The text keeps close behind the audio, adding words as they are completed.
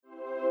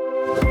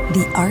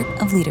The Art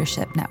of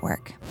Leadership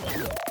Network.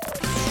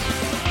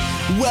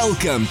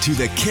 Welcome to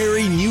the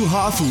Carey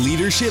Nieuwhof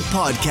Leadership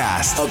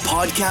Podcast, a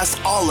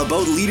podcast all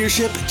about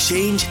leadership,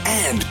 change,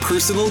 and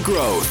personal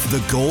growth.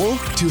 The goal?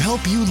 To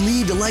help you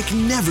lead like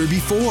never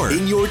before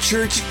in your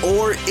church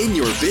or in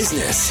your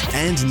business.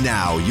 And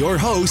now, your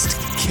host,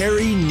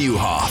 Carey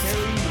Nieuwhof.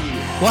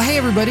 Well, hey,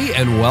 everybody,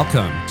 and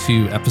welcome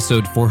to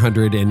episode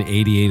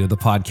 488 of the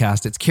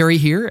podcast. It's Carey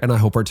here, and I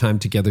hope our time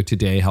together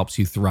today helps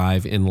you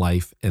thrive in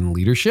life and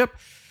leadership.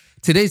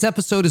 Today's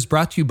episode is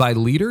brought to you by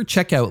Leader.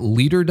 Check out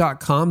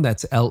leader.com,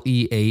 that's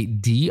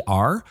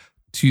Leadr,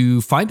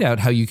 to find out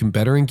how you can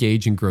better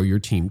engage and grow your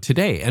team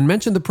today. And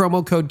mention the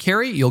promo code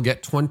Carey, you'll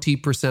get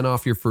 20%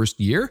 off your first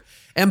year.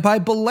 And by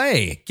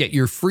Belay, get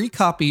your free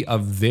copy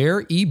of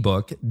their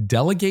ebook,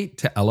 Delegate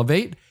to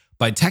Elevate,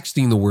 by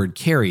texting the word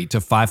Carey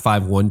to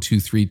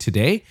 55123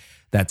 today.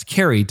 That's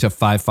Carey to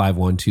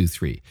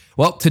 55123.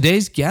 Well,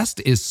 today's guest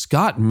is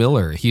Scott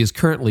Miller. He is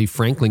currently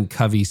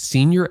FranklinCovey's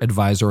Senior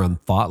Advisor on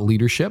Thought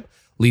Leadership,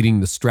 leading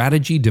the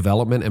strategy,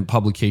 development, and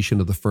publication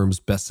of the firm's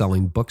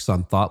best-selling books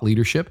on thought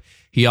leadership.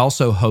 He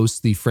also hosts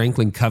the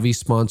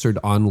FranklinCovey-sponsored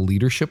On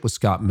Leadership with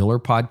Scott Miller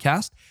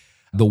podcast,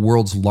 the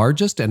world's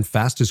largest and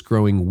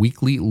fastest-growing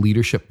weekly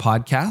leadership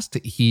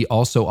podcast. He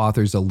also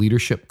authors a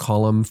leadership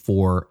column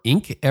for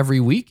Inc.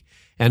 every week,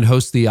 and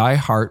hosts the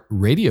iHeart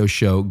radio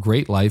show,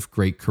 Great Life,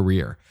 Great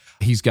Career.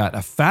 He's got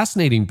a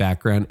fascinating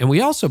background. And we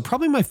also,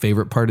 probably my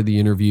favorite part of the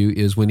interview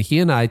is when he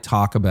and I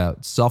talk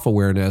about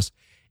self-awareness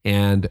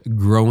and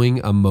growing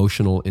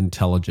emotional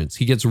intelligence.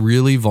 He gets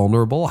really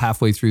vulnerable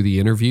halfway through the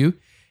interview.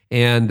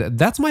 And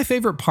that's my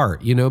favorite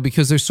part,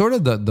 because there's sort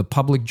of the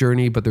public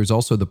journey, but there's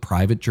also the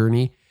private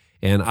journey.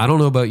 And I don't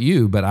know about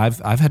you, but I've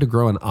had to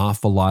grow an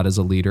awful lot as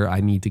a leader. I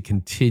need to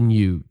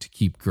continue to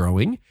keep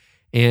growing.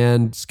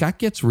 And Scott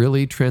gets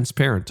really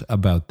transparent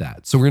about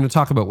that. So we're going to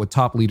talk about what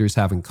top leaders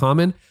have in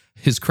common,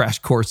 his crash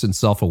course in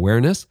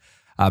self-awareness,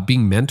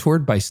 being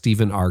mentored by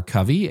Stephen R.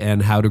 Covey,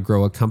 and how to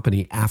grow a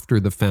company after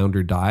the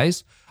founder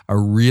dies are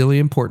really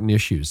important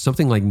issues.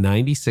 Something like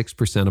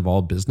 96% of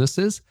all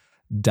businesses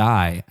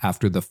die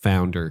after the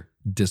founder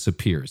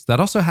disappears.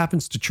 That also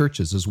happens to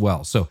churches as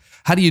well. So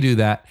how do you do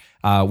that?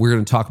 We're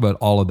going to talk about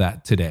all of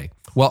that today.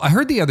 Well, I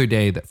heard the other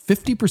day that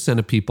 50%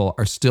 of people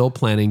are still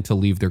planning to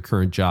leave their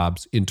current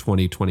jobs in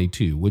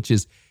 2022, which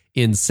is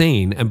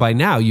insane. And by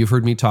now, you've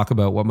heard me talk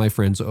about what my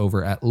friends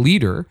over at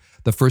Leader,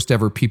 the first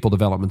ever people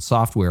development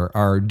software,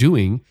 are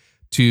doing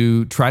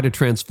to try to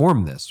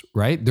transform this,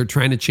 right? They're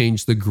trying to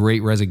change the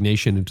Great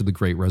Resignation into the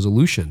Great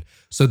Resolution.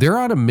 So they're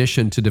on a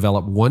mission to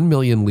develop 1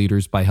 million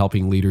leaders by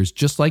helping leaders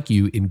just like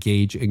you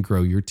engage and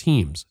grow your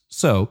teams.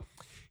 So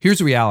here's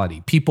the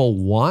reality. People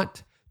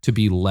want to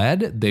be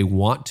led. They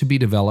want to be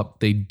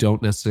developed. They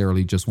don't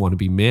necessarily just want to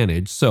be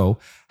managed. So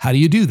how do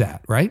you do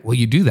that, right? Well,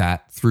 you do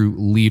that through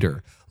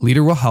Leader.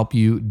 Leader will help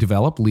you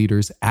develop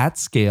leaders at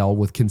scale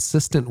with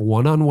consistent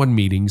one-on-one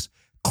meetings,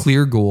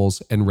 clear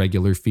goals, and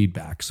regular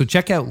feedback. So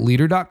check out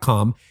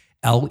leader.com,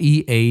 Leadr.com,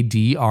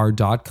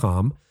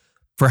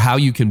 for how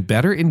you can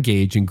better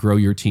engage and grow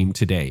your team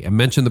today. And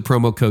mention the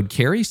promo code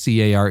Carey,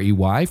 Carey,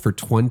 for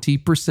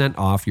 20%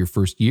 off your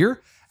first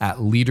year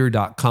at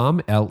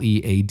leader.com,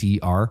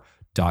 Leadr.com.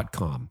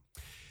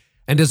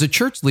 And as a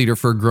church leader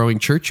for a growing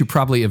church, you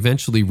probably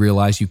eventually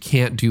realize you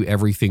can't do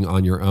everything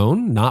on your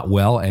own, not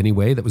well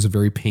anyway. That was a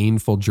very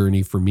painful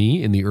journey for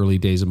me in the early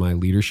days of my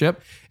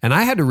leadership. And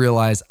I had to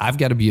realize I've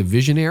got to be a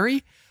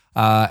visionary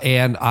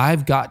and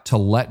I've got to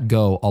let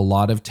go a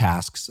lot of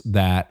tasks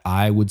that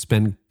I would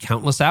spend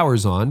countless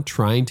hours on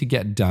trying to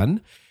get done.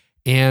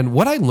 And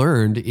what I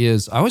learned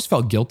is I always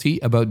felt guilty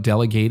about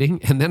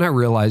delegating. And then I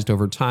realized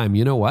over time,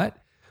 you know what?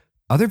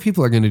 Other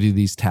people are going to do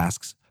these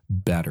tasks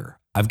better.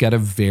 I've got a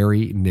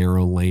very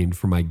narrow lane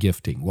for my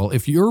gifting. Well,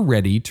 if you're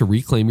ready to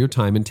reclaim your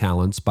time and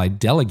talents by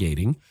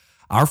delegating,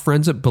 our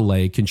friends at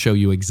Belay can show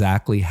you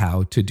exactly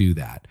how to do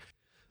that.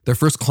 Their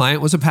first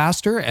client was a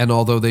pastor, and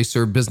although they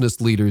serve business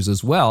leaders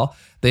as well,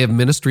 they have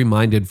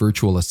ministry-minded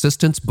virtual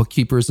assistants,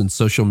 bookkeepers, and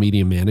social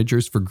media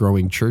managers for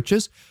growing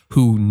churches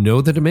who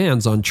know the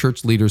demands on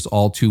church leaders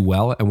all too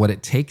well and what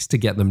it takes to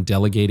get them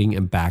delegating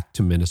and back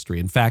to ministry.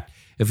 In fact,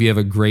 if you have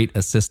a great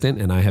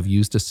assistant, and I have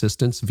used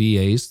assistants,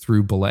 VAs,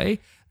 through Belay,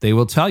 they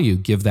will tell you,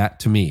 give that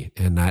to me.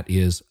 And that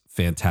is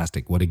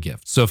fantastic. What a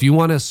gift. So if you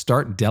want to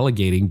start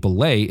delegating,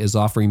 Belay is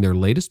offering their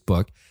latest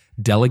book,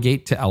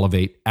 Delegate to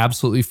Elevate,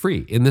 absolutely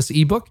free. In this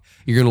ebook,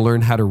 you're going to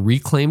learn how to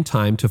reclaim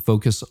time to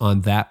focus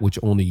on that which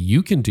only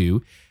you can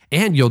do,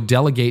 and you'll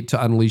delegate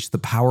to unleash the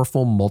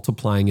powerful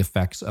multiplying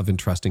effects of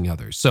entrusting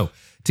others. So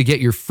to get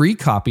your free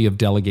copy of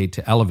Delegate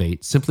to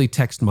Elevate, simply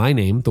text my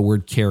name, the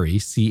word Carey,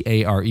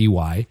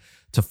 Carey,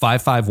 to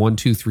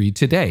 55123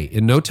 today.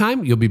 In no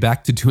time, you'll be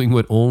back to doing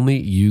what only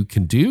you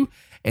can do,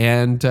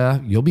 and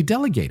you'll be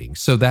delegating.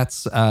 So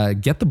that's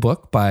get the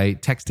book by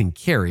texting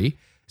Carey,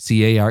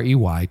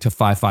 Carey, to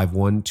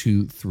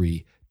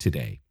 55123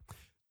 today.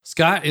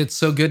 Scott, it's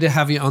so good to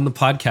have you on the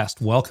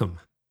podcast. Welcome.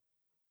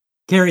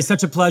 Carrie, it's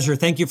such a pleasure.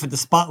 Thank you for the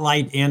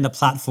spotlight and the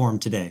platform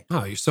today.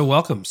 Oh, you're so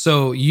welcome.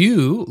 So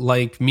you,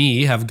 like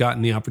me, have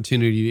gotten the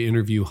opportunity to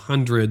interview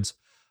hundreds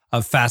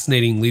of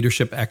fascinating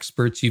leadership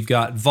experts. You've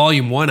got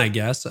volume 1, I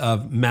guess,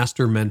 of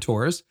Master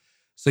Mentors.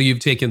 So you've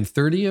taken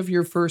 30 of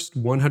your first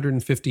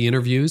 150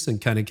 interviews and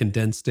kind of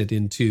condensed it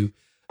into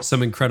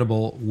some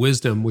incredible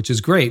wisdom, which is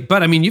great.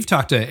 But I mean, you've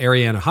talked to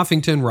Arianna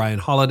Huffington, Ryan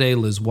Holiday,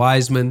 Liz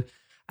Wiseman,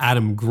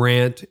 Adam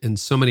Grant, and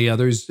so many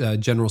others,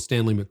 General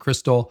Stanley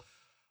McChrystal.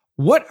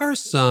 What are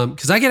some,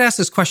 because I get asked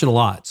this question a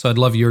lot, so I'd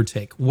love your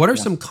take. What are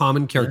some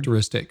common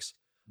characteristics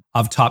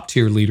of top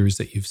tier leaders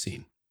that you've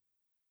seen?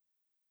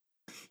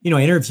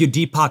 I interviewed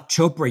Deepak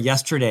Chopra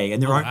yesterday,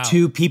 and there aren't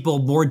two people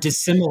more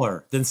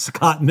dissimilar than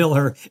Scott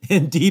Miller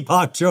and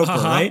Deepak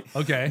Chopra, right?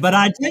 Okay. But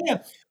I tell you,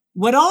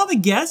 what all the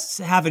guests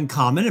have in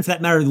common, and for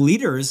that matter, the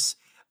leaders,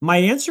 my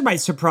answer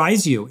might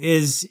surprise you,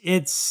 is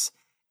it's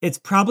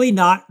probably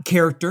not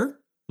character,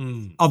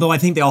 although I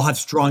think they all have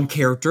strong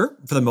character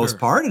for the most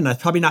part, and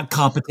that's probably not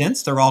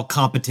competence. They're all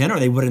competent or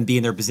they wouldn't be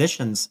in their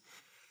positions.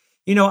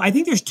 I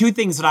think there's two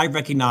things that I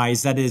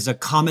recognize that is a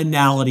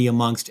commonality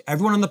amongst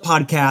everyone on the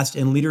podcast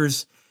and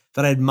leaders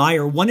that I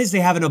admire. One is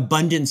they have an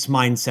abundance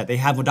mindset. They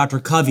have what Dr.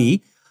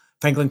 Covey,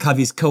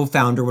 FranklinCovey's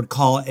co-founder, would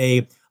call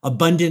a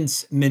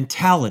abundance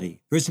mentality.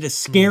 There isn't a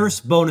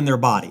scarce bone in their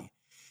body.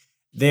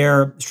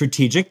 They're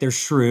strategic, they're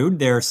shrewd,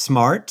 they're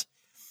smart,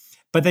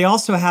 but they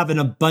also have an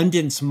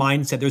abundance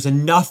mindset. There's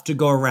enough to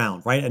go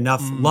around, right?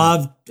 Enough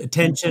love,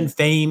 attention,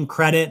 fame,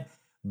 credit,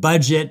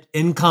 budget,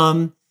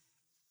 income,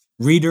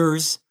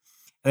 readers.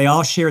 They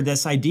all share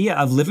this idea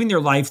of living their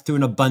life through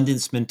an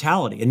abundance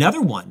mentality.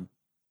 Another one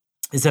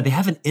is that they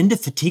have an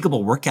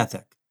indefatigable work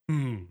ethic.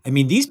 I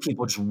mean, these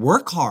people just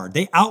work hard.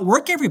 They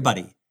outwork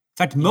everybody. In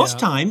fact, most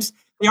times,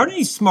 they aren't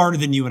any smarter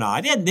than you and I.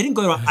 They didn't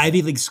go to an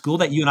Ivy League school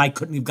that you and I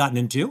couldn't have gotten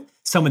into.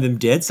 Some of them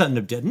did, some of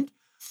them didn't.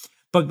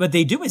 But what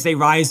they do is they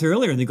rise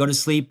earlier and they go to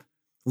sleep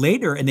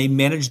later, and they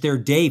manage their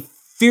day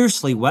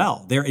fiercely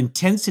well. Their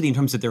intensity in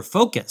terms of their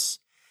focus,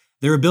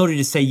 their ability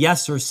to say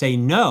yes or say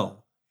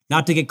no,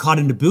 not to get caught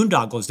into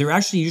boondoggles. They're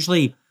actually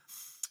usually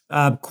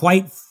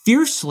quite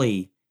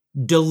fiercely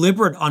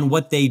deliberate on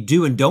what they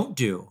do and don't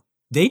do.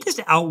 They just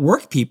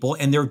outwork people,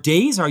 and their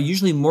days are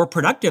usually more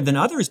productive than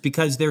others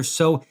because they're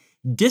so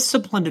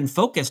disciplined and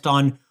focused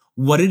on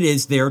what it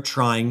is they're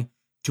trying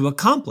to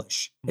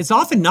accomplish. It's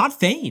often not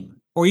fame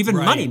or even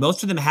money.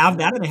 Most of them have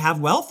that, and they have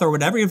wealth or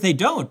whatever if they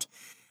don't.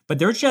 But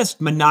they're just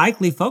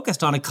maniacally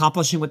focused on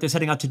accomplishing what they're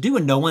setting out to do,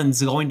 and no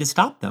one's going to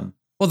stop them.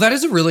 Well, that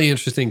is a really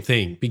interesting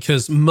thing,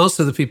 because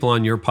most of the people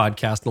on your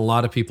podcast and a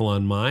lot of people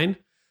on mine,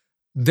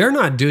 they're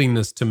not doing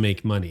this to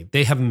make money.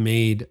 They have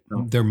made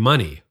their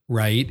money,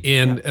 right?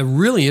 And a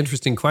really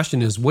interesting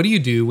question is, what do you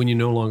do when you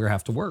no longer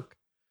have to work,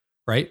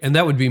 right? And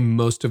that would be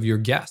most of your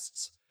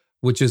guests,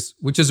 which is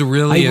a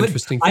really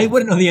interesting thing. I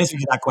wouldn't know the answer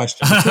to that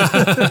question.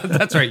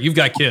 That's right. You've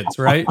got kids,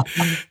 right?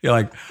 You're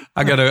like,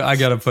 I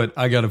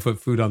gotta put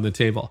food on the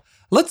table.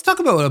 Let's talk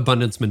about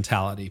abundance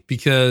mentality,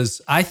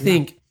 because I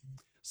think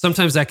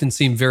sometimes that can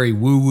seem very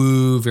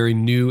woo-woo, very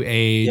new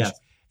age. Yes.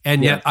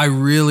 And yet I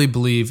really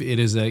believe it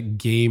is a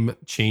game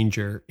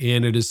changer.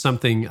 And it is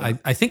something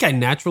I think I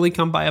naturally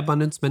come by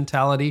abundance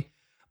mentality,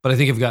 but I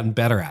think I've gotten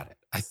better at it.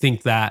 I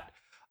think that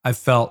I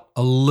felt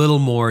a little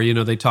more,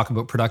 they talk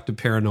about productive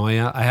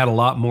paranoia. I had a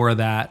lot more of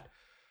that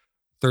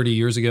 30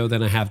 years ago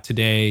than I have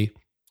today.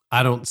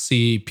 I don't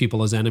see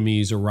people as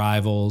enemies or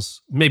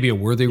rivals, maybe a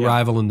worthy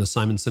rival in the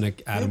Simon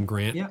Sinek, Adam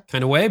Grant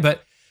kind of way.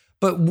 But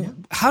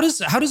how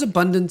does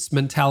abundance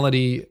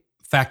mentality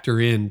factor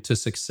into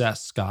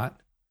success, Scott?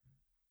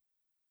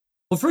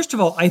 Well, first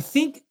of all, I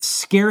think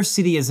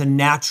scarcity is a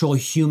natural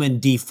human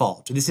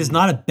default. This is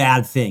not a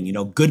bad thing.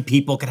 Good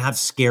people can have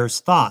scarce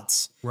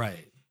thoughts.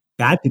 Right.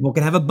 Bad people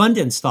can have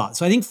abundance thoughts.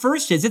 So I think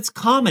first is it's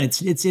common.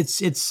 It's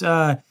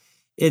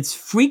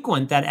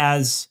frequent that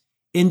as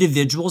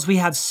individuals we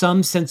have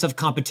some sense of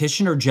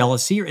competition or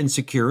jealousy or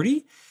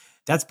insecurity.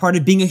 That's part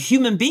of being a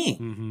human being.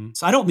 Mm-hmm.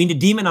 So I don't mean to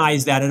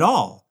demonize that at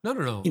all.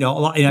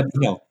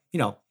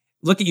 No.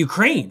 Look at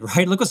Ukraine,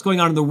 right? Look what's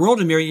going on in the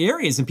world in many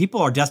areas, and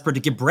people are desperate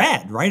to get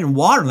bread, right? And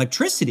water and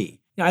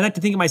electricity. I like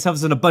to think of myself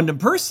as an abundant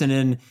person.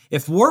 And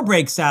if war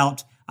breaks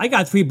out, I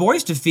got 3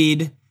 boys to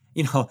feed.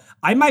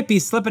 I might be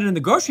slipping in the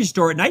grocery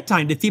store at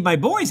nighttime to feed my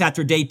boys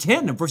after day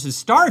 10 versus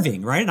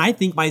starving, right? And I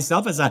think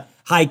myself as a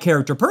high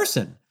character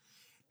person.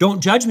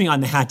 Don't judge me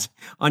on that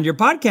on your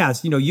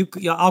podcast.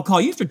 I'll call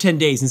you after 10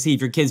 days and see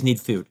if your kids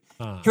need food.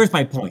 Here's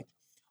my point.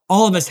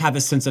 All of us have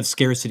a sense of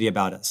scarcity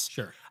about us.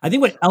 Sure. I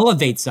think what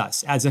elevates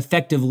us as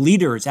effective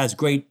leaders, as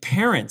great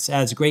parents,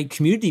 as great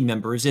community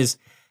members is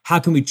how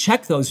can we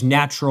check those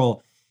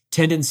natural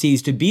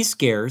tendencies to be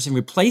scarce and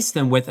replace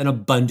them with an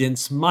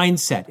abundance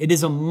mindset. It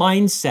is a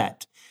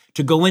mindset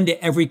to go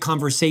into every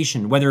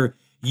conversation, whether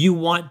you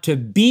want to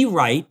be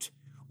right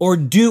or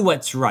do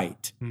what's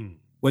right.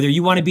 Whether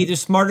you want to be the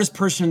smartest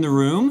person in the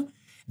room,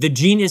 the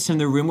genius in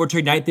the room, or to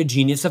ignite the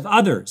genius of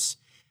others.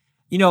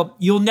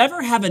 You'll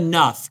never have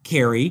enough,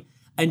 Carrie,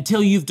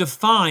 until you've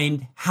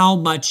defined how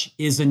much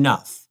is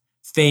enough.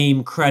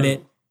 Fame,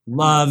 credit,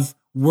 love,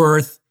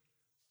 worth,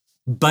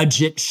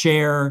 budget,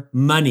 share,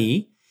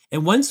 money.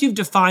 And once you've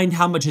defined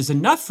how much is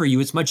enough for you,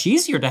 it's much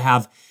easier to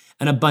have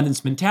an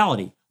abundance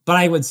mentality. But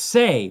I would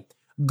say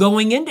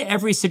going into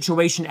every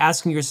situation,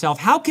 asking yourself,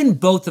 how can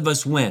both of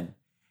us win?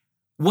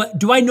 What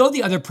do I know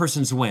the other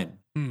person's win?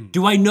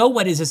 Do I know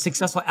what is a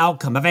successful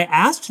outcome? Have I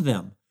asked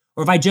them?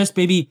 Or have I just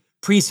maybe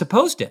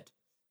presupposed it?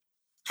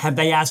 Have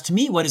they asked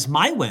me, what is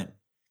my win?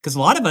 Because a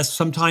lot of us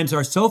sometimes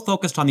are so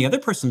focused on the other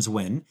person's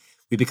win,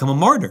 we become a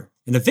martyr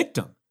and a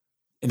victim.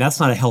 And that's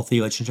not a healthy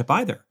relationship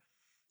either.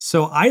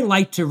 So I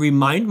like to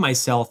remind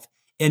myself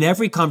in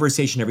every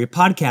conversation, every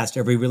podcast,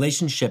 every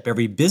relationship,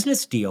 every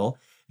business deal,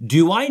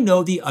 do I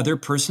know the other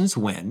person's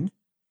win?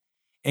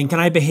 And can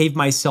I behave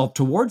myself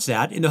towards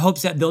that in the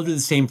hopes that they'll do the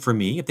same for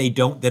me? If they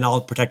don't, then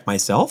I'll protect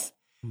myself.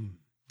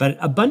 But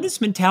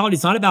abundance mentality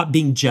is not about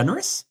being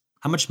generous,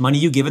 how much money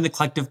you give in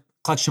the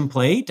collection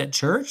plate at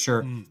church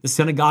or the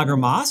synagogue or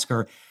mosque,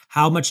 or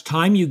how much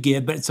time you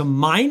give, but it's a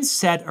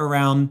mindset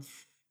around,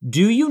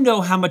 do you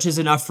know how much is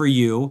enough for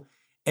you?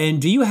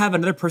 And do you have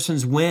another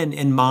person's win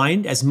in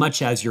mind as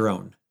much as your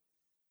own?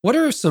 What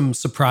are some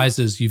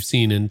surprises you've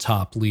seen in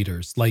top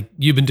leaders? Like,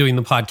 you've been doing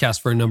the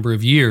podcast for a number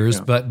of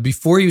years, but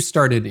before you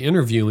started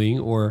interviewing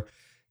or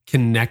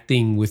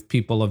connecting with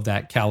people of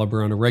that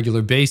caliber on a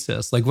regular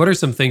basis, like, what are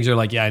some things you're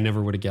like, yeah, I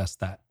never would have guessed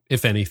that,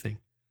 if anything?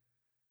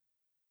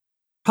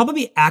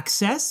 Probably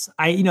access.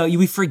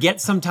 We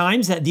forget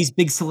sometimes that these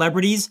big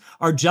celebrities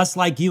are just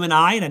like you and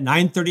I, and at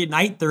 9:30 at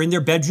night, they're in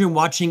their bedroom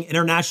watching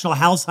International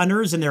House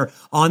Hunters, and they're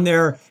on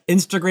their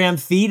Instagram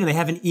feed, and they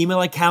have an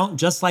email account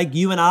just like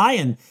you and I,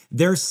 and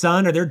their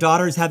son or their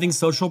daughter is having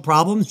social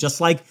problems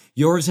just like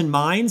yours and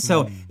mine.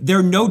 So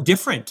they're no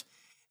different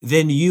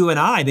than you and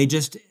I. They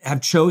just have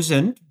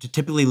chosen to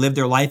typically live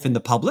their life in the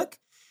public.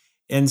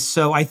 And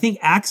so I think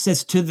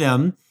access to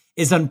them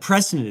is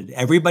unprecedented.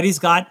 Everybody's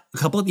got a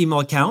couple of email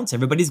accounts.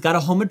 Everybody's got a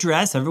home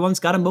address. Everyone's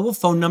got a mobile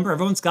phone number.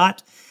 Everyone's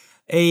got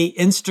a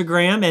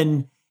Instagram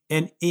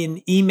and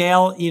an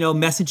email,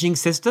 messaging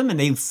system, and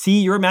they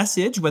see your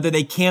message. Whether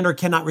they can or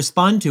cannot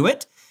respond to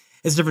it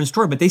is a different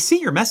story, but they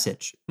see your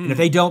message. And if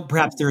they don't,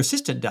 perhaps their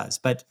assistant does.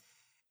 But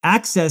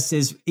access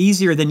is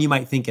easier than you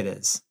might think it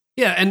is.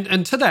 Yeah,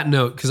 and to that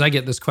note, because I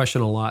get this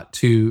question a lot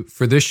too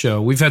for this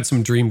show, we've had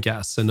some dream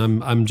guests, and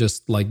I'm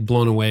just like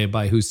blown away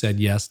by who said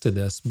yes to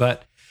this.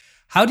 But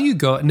how do you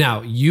go?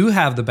 Now, you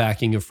have the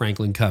backing of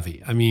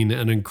FranklinCovey. I mean,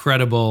 an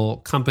incredible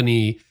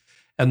company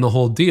and the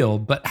whole deal.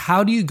 But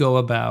how do you go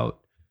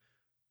about,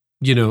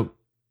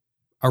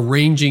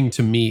 arranging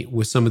to meet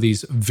with some of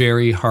these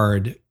very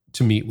hard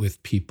to meet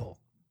with people?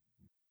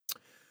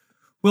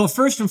 Well,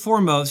 first and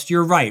foremost,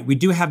 you're right. We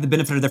do have the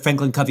benefit of the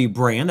FranklinCovey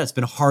brand that's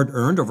been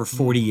hard-earned over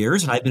 40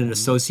 years, and I've been an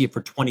associate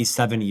for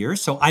 27 years.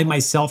 So I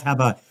myself have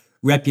a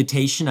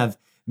reputation of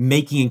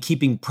making and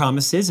keeping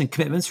promises and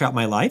commitments throughout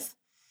my life.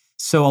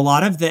 So a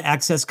lot of the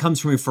access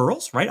comes from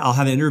referrals, right? I'll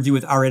have an interview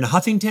with Arianna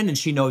Huffington, and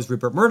she knows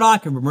Rupert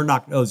Murdoch, and Rupert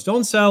Murdoch knows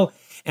so-and-so.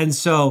 And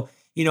so,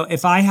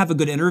 if I have a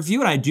good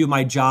interview and I do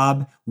my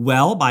job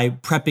well by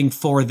prepping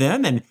for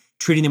them and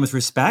treating them with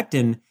respect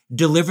and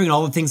delivering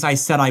all the things I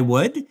said I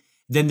would,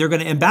 then they're going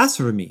to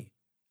ambassador me.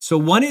 So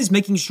one is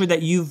making sure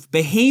that you've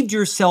behaved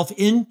yourself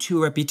into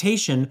a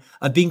reputation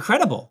of being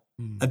credible,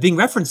 of being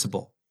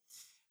referenceable.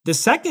 The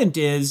second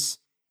is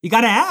you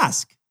got to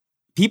ask.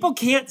 People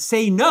can't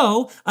say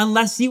no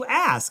unless you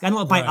ask. I don't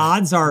know if my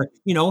odds are,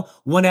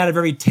 1 out of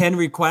every 10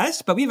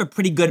 requests, but we have a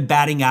pretty good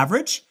batting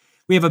average.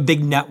 We have a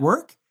big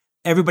network.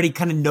 Everybody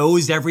kind of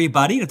knows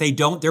everybody. If they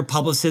don't, their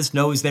publicist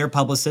knows their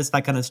publicist,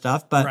 that kind of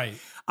stuff. But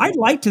I'd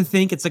like to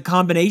think it's a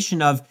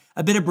combination of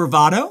a bit of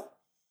bravado.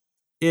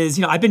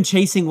 I've been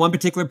chasing one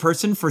particular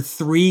person for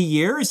 3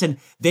 years, and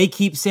they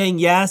keep saying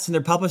yes, and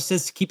their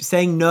publicists keep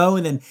saying no,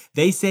 and then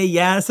they say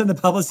yes, and the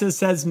publicist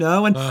says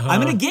no. And I'm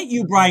going to get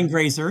you, Brian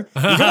Grazer.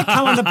 You're going to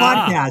come on the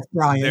podcast,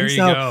 Brian. There you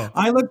go.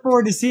 I look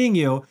forward to seeing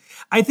you.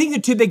 I think the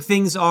two big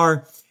things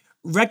are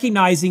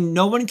recognizing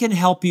no one can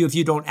help you if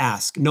you don't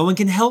ask. No one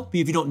can help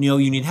you if you don't know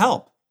you need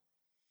help.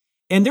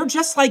 And they're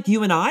just like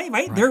you and I,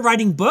 right? They're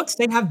writing books.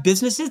 They have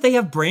businesses. They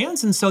have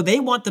brands. And so they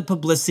want the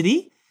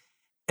publicity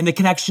and the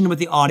connection with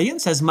the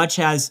audience as much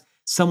as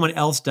someone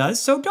else does.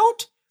 So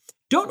don't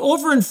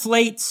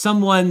overinflate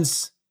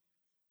someone's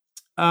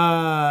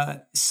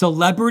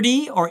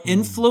celebrity or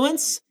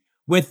influence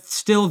with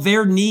still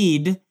their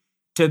need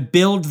to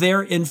build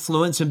their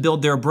influence and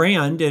build their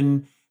brand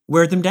and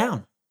wear them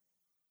down.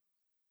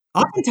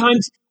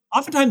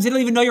 Oftentimes they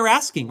don't even know you're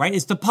asking, right?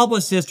 It's the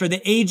publicist or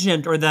the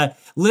agent or the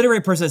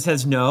literary person that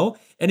says no.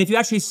 And if you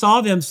actually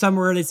saw them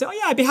somewhere, they say, oh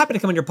yeah, I'd be happy to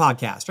come on your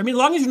podcast. I mean, as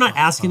long as you're not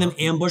asking them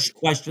ambush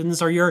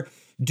questions or you're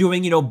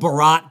doing,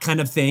 Bharat kind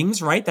of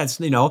things, right? That's,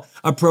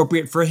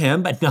 appropriate for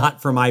him, but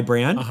not for my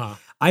brand.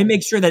 I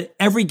make sure that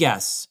every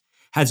guest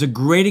has a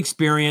great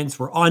experience.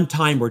 We're on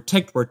time. We're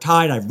ticked. We're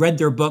tied. I've read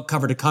their book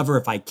cover to cover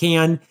if I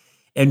can,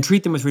 and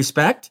treat them with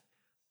respect.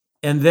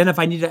 And then if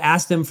I need to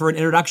ask them for an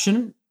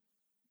introduction,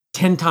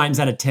 10 times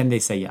out of 10, they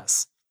say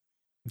yes.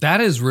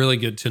 That is really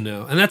good to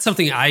know. And that's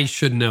something I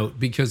should note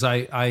because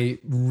I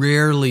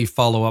rarely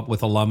follow up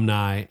with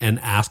alumni and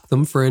ask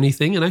them for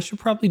anything. And I should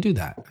probably do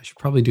that. I should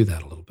probably do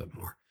that a little bit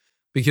more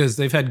because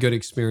they've had good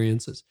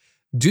experiences.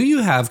 Do you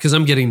have, because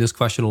I'm getting this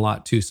question a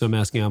lot too, so I'm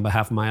asking on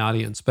behalf of my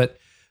audience, but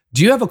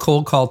do you have a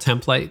cold call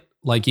template?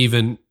 Like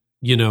even,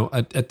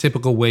 a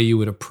typical way you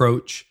would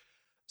approach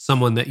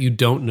someone that you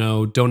don't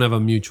know, don't have a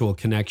mutual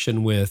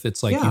connection with.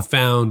 It's like you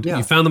found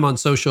them on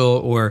social,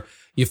 or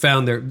you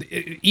found their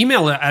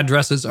email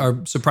addresses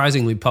are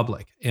surprisingly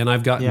public. And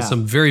I've gotten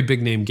some very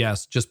big name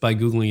guests just by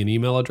Googling an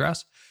email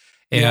address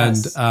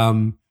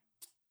and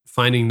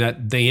finding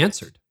that they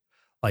answered.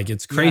 Like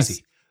it's crazy.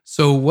 Yes.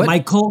 So my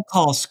cold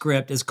call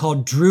script is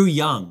called Drew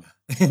Young.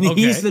 And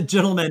he's the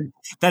gentleman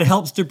that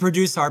helps to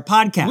produce our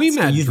podcast. We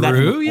met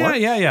Drew.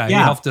 Yeah. He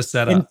helped us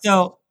set up. And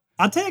so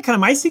I'll tell you, kind of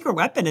my secret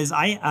weapon is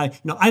I'm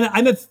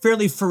a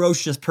fairly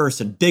ferocious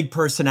person, big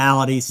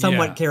personality,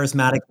 somewhat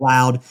charismatic,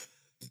 loud.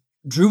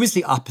 Drew is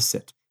the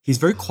opposite. He's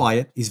very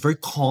quiet. He's very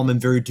calm and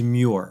very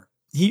demure.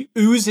 He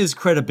oozes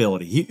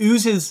credibility. He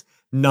oozes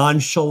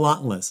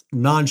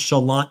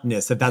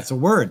nonchalantness, if that's a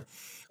word.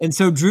 And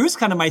so Drew's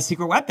kind of my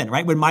secret weapon,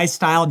 right? When my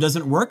style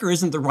doesn't work or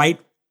isn't the right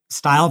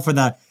style for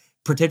the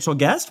potential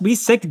guest, we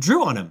sick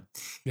Drew on him.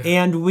 Yeah.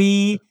 And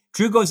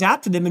Drew goes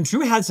after them, and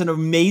Drew has an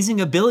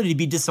amazing ability to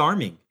be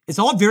disarming. It's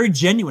all very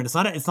genuine. It's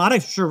not a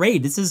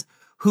charade. This is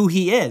who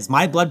he is.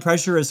 My blood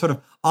pressure is sort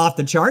of off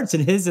the charts,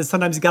 and his is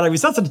sometimes you got to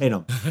resuscitate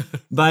him.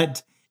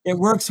 But it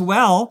works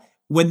well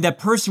when that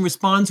person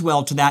responds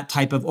well to that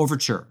type of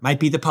overture.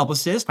 Might be the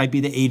publicist, might be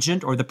the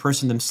agent, or the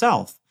person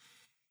themselves.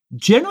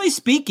 Generally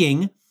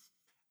speaking,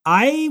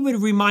 I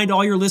would remind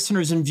all your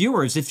listeners and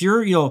viewers, if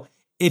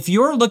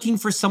you're looking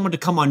for someone to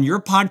come on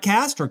your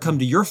podcast or come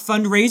to your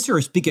fundraiser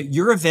or speak at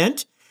your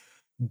event,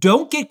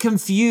 don't get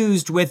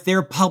confused with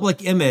their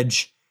public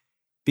image,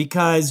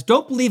 because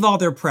don't believe all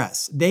their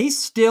press. They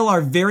still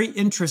are very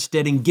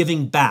interested in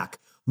giving back.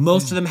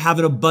 Most of them have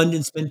an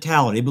abundance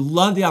mentality. They would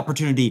love the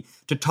opportunity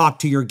to talk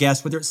to your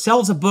guests, whether it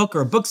sells a book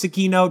or a book's a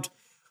keynote.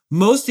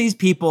 Most of these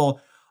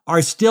people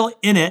are still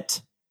in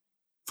it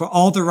for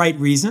all the right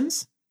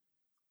reasons.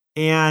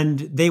 And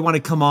they want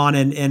to come on,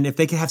 and if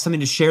they can have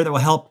something to share that will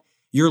help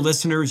your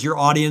listeners, your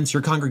audience,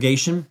 your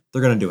congregation,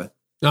 they're going to do it.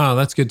 Oh,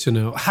 that's good to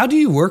know. How do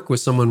you work with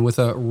someone with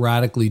a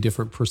radically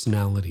different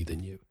personality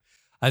than you?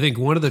 I think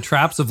one of the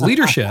traps of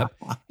leadership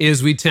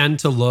is we tend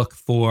to look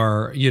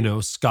for,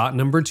 Scott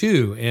number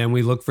 2, and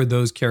we look for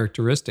those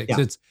characteristics.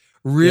 Yeah. It's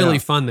really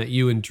fun that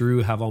you and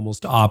Drew have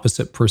almost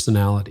opposite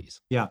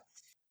personalities. Yeah.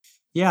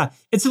 Yeah.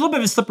 It's a little bit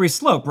of a slippery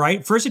slope,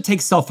 right? First, it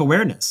takes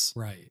self-awareness.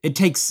 Right. It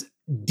takes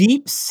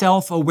deep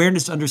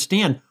self-awareness to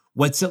understand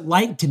what's it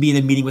like to be in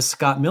a meeting with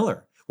Scott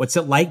Miller. What's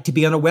it like to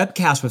be on a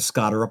webcast with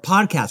Scott, or a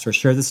podcast, or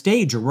share the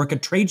stage, or work a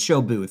trade show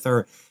booth,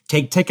 or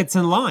take tickets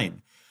in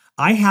line.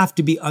 I have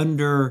to be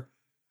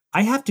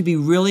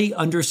really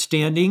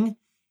understanding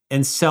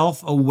and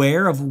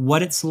self-aware of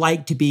what it's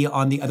like to be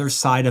on the other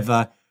side of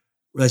a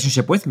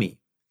relationship with me.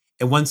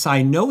 And once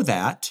I know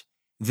that,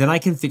 then I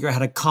can figure out how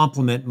to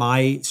complement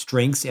my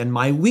strengths and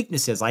my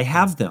weaknesses. I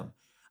have them.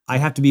 I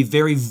have to be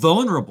very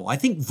vulnerable. I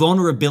think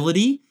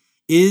vulnerability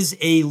is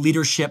a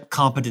leadership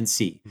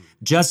competency,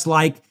 just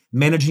like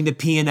managing the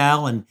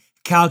P&L and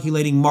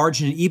calculating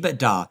margin and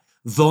EBITDA.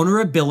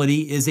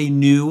 Vulnerability is a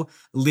new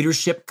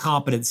leadership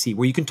competency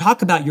where you can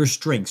talk about your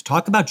strengths,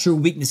 talk about your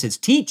weaknesses,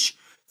 teach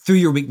through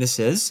your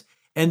weaknesses,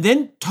 and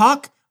then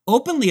talk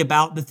openly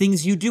about the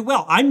things you do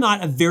well. I'm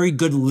not a very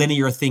good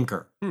linear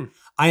thinker.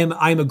 I am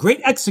a great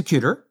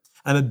executor.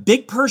 I'm a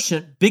big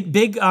person, big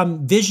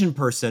vision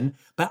person,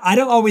 but I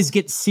don't always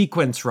get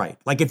sequence right.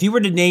 Like if you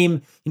were to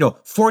name,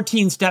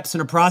 14 steps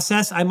in a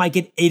process, I might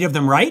get 8 of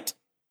them right.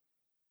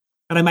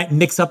 And I might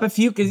mix up a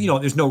few because,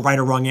 there's no right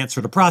or wrong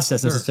answer to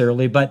process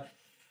necessarily. But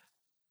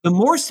the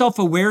more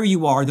self-aware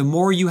you are, the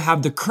more you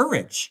have the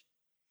courage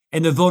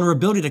and the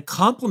vulnerability to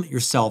complement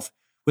yourself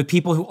with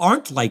people who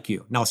aren't like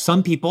you. Now,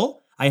 some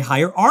people I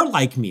hire are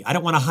like me. I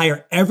don't want to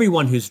hire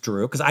everyone who's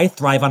Drew because I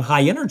thrive on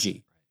high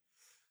energy.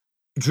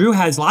 Drew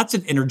has lots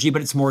of energy,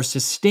 but it's more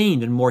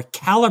sustained and more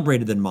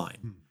calibrated than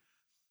mine.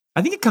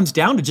 I think it comes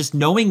down to just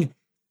knowing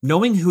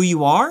who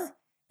you are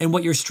and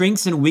what your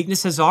strengths and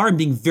weaknesses are, and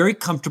being very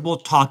comfortable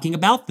talking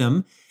about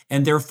them,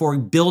 and therefore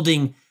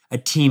building a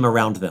team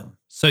around them.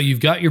 So you've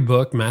got your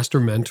book, Master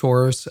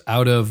Mentors.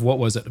 Out of, what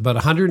was it, about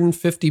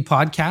 150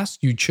 podcasts,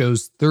 you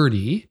chose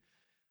 30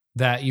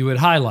 that you would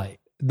highlight.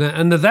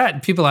 And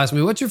that, people ask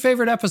me, what's your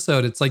favorite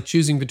episode? It's like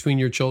choosing between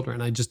your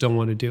children. I just don't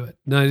want to do it.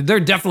 Now, there are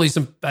definitely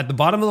some at the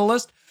bottom of the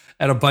list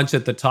and a bunch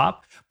at the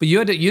top, but you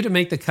had to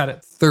make the cut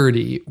at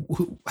 30.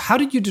 How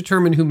did you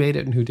determine who made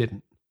it and who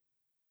didn't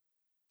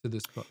to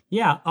this book?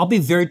 Yeah, I'll be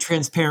very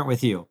transparent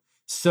with you.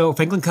 So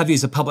FranklinCovey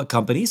is a public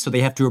company, so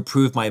they have to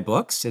approve my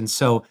books. And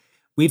so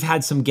we've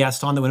had some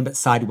guests on that went a bit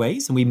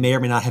sideways, and we may or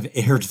may not have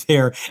aired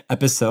their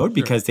episode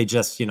because they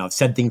just,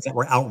 said things that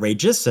were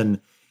outrageous and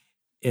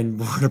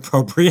weren't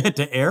appropriate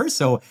to air.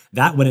 So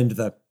that went into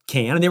the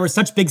can. And they were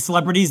such big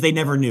celebrities, they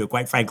never knew,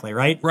 quite frankly,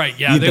 right? Right,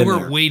 yeah. They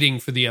were waiting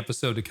for the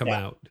episode to come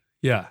out.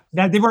 Yeah.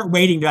 That they weren't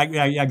waiting.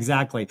 Yeah,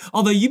 exactly.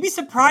 Although you'd be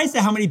surprised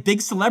at how many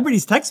big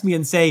celebrities text me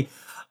and say,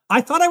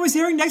 "I thought I was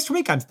airing next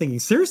week." I'm thinking,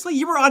 seriously,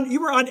 you were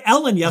on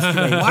Ellen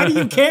yesterday. Why do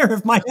you care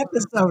if my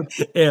episode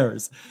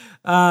airs?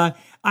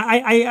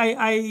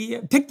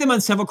 I picked them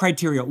on several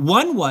criteria.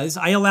 One was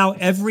I allow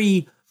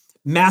every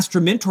master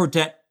mentor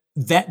to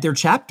vet their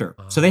chapter,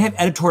 so they have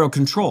editorial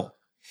control.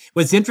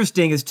 What's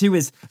interesting is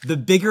the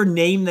bigger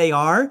name they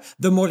are,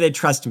 the more they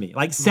trust me.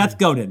 Like Seth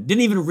Godin,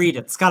 didn't even read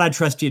it. Scott, I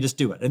trust you, just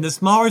do it. And the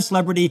smaller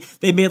celebrity,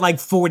 they made like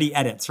 40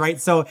 edits,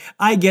 right? So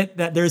I get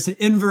that there's an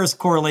inverse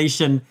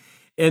correlation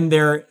in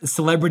their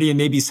celebrity and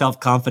maybe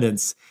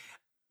self-confidence.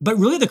 But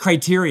really the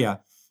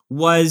criteria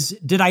was,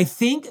 did I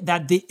think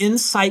that the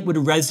insight would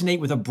resonate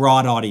with a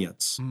broad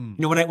audience? You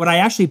know, when I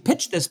actually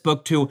pitched this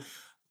book to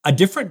a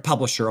different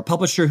publisher, a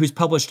publisher who's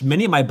published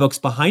many of my books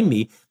behind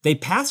me, they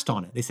passed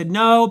on it. They said,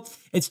 no,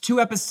 it's too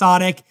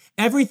episodic.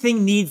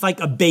 Everything needs like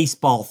a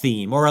baseball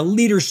theme or a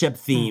leadership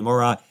theme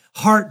or a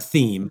heart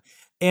theme.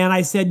 And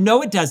I said,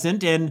 no, it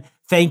doesn't. And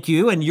thank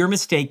you. And you're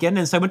mistaken.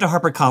 And so I went to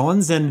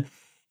HarperCollins and,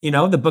 you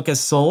know, the book has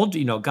sold,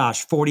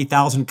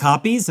 40,000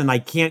 copies and I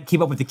can't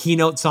keep up with the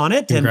keynotes on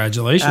it.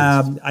 Congratulations.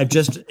 And I've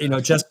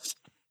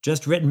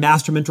just written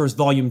Master Mentors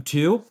Volume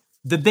 2.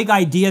 The big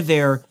idea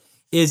there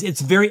is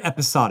it's very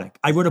episodic.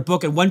 I wrote a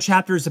book and one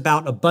chapter is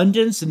about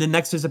abundance and the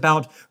next is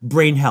about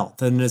brain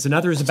health. And there's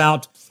another is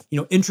about,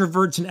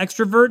 introverts and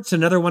extroverts.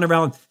 Another one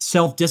around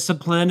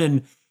self-discipline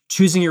and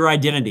choosing your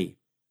identity.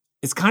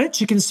 It's kind of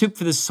chicken soup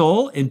for the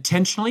soul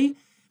intentionally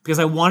because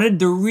I wanted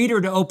the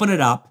reader to open it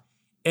up.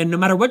 And no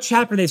matter what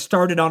chapter they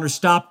started on or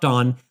stopped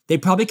on, they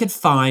probably could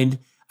find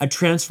a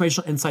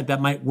transformational insight that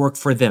might work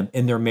for them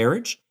in their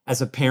marriage,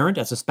 as a parent,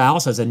 as a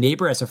spouse, as a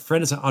neighbor, as a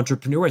friend, as an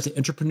entrepreneur, as an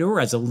entrepreneur,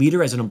 as a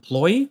leader, as an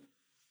employee.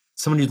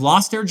 Someone who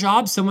lost their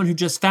job, someone who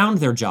just found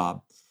their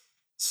job.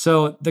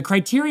 So the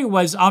criteria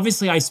was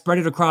obviously I spread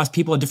it across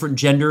people of different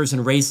genders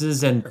and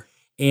races and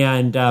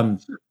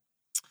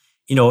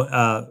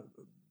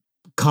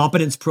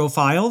competence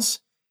profiles.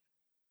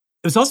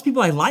 It was also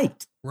people I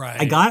liked.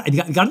 Right. I got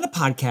on the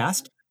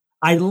podcast.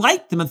 I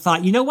liked them and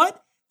thought, you know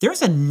what?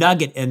 There's a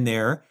nugget in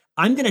there.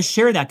 I'm going to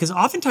share that because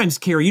oftentimes,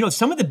 Carrie,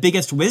 some of the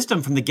biggest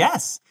wisdom from the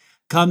guests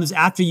comes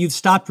after you've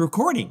stopped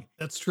recording.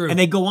 That's true. And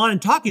they go on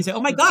and talk and say, oh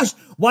my gosh,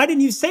 why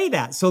didn't you say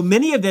that? So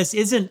many of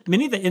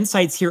the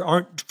insights here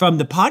aren't from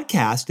the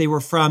podcast. They were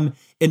from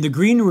in the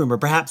green room, or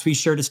perhaps we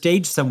shared a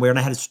stage somewhere and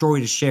I had a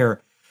story to share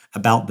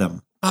about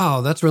them.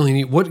 Oh, that's really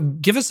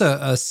neat. Give us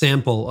a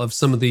sample of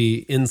some of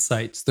the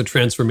insights, the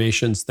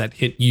transformations that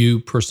hit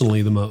you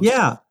personally the most.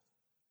 Yeah.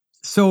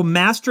 So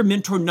master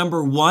mentor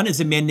number 1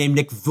 is a man named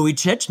Nick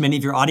Vujicic. Many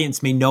of your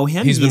audience may know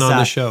him. He's been on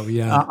the show.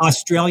 Yeah.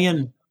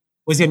 Australian.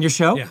 Was he on your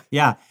show?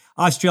 Yeah.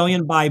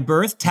 Australian by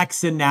birth,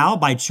 Texan now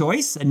by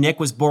choice. And Nick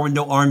was born with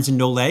no arms and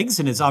no legs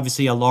and is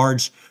obviously a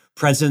large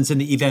presence in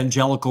the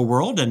evangelical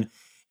world.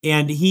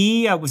 And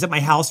he was at my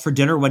house for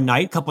dinner one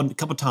night,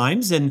 couple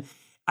times. And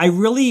I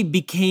really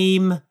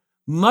became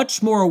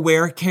much more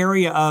aware,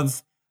 Carrie,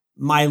 of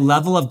my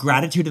level of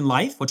gratitude in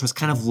life, which was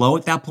kind of low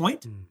at that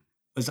point.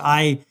 Was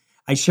I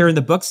share in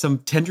the book some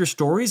tender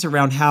stories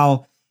around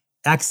how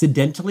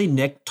accidentally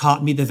Nick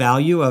taught me the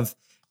value of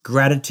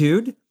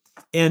gratitude.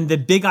 And the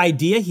big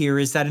idea here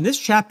is that in this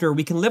chapter,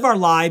 we can live our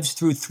lives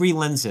through 3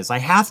 lenses. I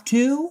have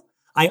to,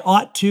 I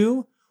ought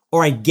to,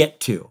 or I get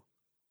to.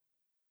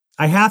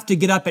 I have to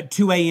get up at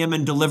 2 a.m.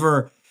 and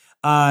deliver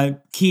a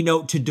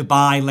keynote to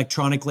Dubai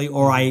electronically,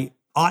 or I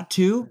ought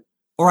to,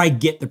 or I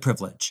get the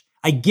privilege.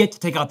 I get to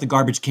take out the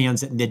garbage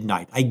cans at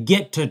midnight. I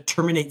get to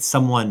terminate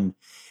someone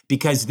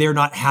because they're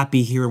not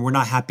happy here and we're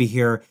not happy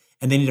here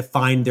and they need to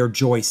find their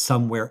joy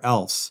somewhere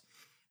else.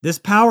 This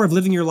power of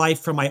living your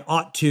life from I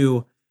ought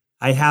to,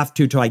 I have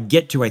to I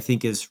get to, I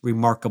think is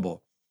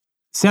remarkable.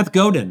 Seth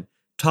Godin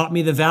taught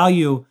me the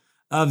value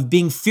of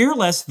being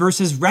fearless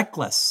versus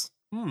reckless.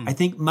 I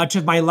think much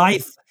of my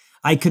life,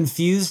 I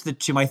confused the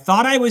two. I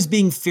thought I was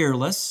being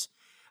fearless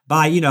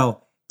by,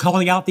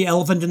 calling out the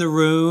elephant in the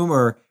room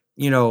or,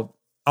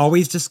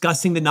 always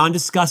discussing the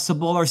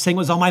non-discussable or saying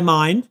what was on my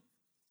mind.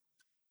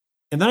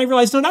 And then I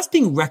realized, no, that's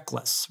being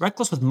reckless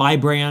with my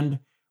brand,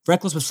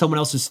 reckless with someone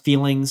else's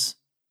feelings.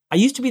 I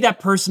used to be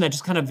that person that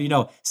just kind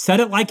of, said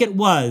it like it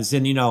was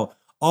and,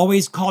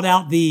 always called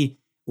out the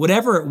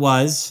whatever it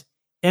was.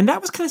 And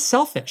that was kind of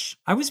selfish.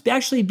 I was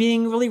actually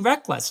being really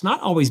reckless, not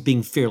always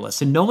being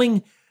fearless and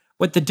knowing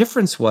what the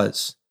difference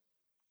was.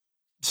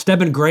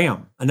 Stedman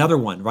Graham, another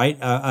one, right?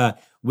 A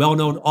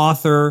well-known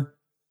author,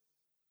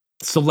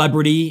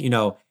 celebrity,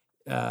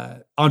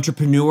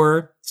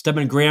 entrepreneur.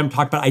 Stedman Graham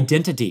talked about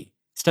identity.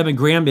 Stedman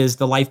Graham is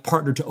the life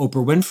partner to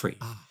Oprah Winfrey,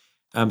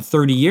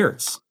 30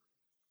 years.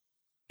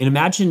 And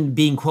imagine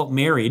being, quote,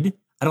 married.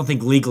 I don't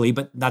think legally,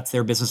 but that's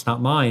their business,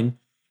 not mine.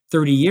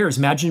 30 years.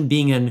 Imagine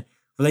being in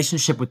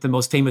relationship with the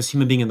most famous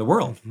human being in the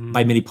world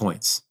by many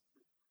points.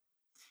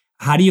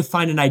 How do you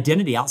find an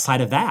identity outside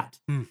of that?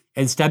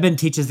 And Stedman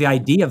teaches the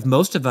idea of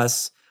most of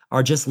us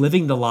are just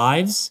living the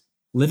lives,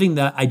 living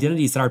the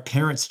identities that our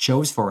parents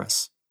chose for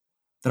us,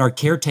 that our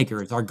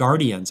caretakers, our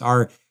guardians,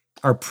 our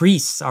our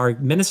priests, our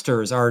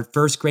ministers, our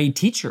first grade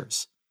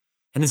teachers.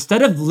 And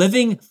instead of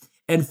living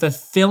and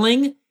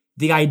fulfilling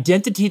the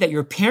identity that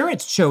your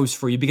parents chose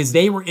for you because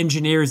they were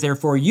engineers,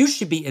 therefore you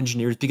should be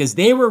engineers because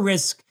they were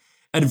risk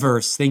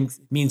adverse,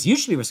 means you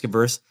should be risk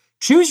averse,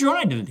 choose your own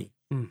identity.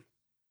 And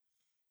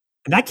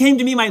that came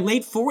to me in my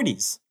late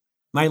 40s.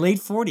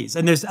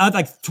 And there's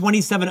like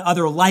 27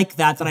 other like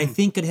that I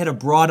think could hit a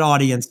broad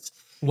audience.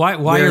 Why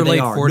your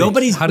late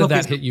 40s? How did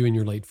that hit you in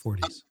your late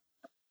 40s?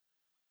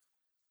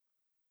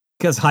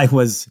 Because I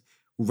was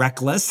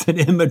reckless and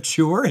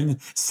immature and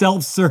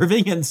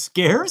self-serving and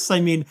scarce.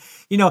 I mean,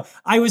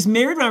 I was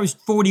married when I was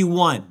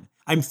 41.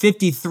 I'm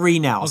 53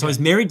 now. Okay. So I was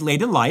married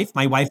late in life.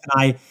 My wife and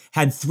I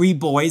had 3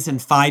 boys in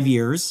 5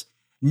 years.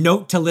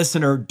 Note to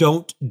listener,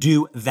 don't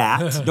do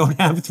that. Don't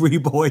have 3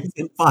 boys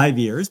in 5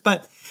 years.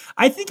 But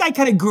I think I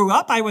kind of grew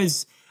up. I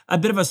was a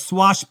bit of a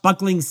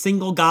swashbuckling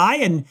single guy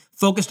and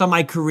focused on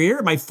my career.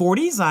 In my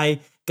 40s,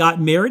 I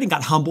got married and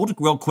got humbled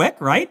real quick,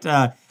 right?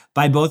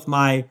 By both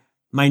my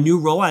new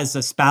role as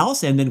a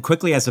spouse and then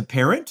quickly as a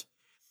parent.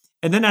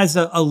 And then as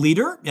a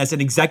leader, as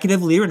an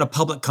executive leader in a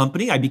public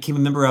company, I became a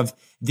member of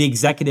the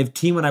executive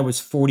team when I was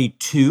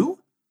 42.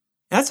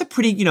 That's a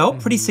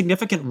pretty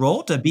significant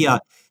role to be a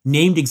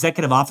named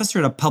executive officer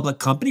in a public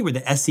company where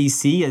the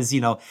SEC has,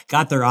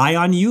 got their eye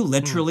on you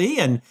literally.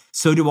 And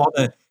so do all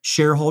the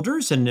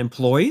shareholders and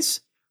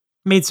employees.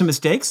 Made some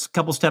mistakes, a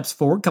couple steps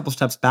forward, a couple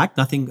steps back,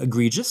 nothing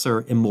egregious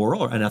or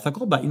immoral or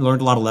unethical, but you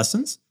learned a lot of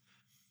lessons.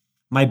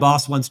 My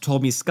boss once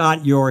told me,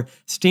 Scott, you're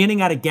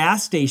standing at a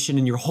gas station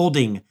and you're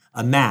holding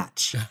a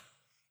match.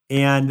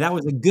 And that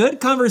was a good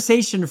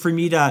conversation for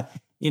me to,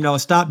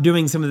 stop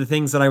doing some of the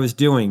things that I was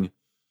doing.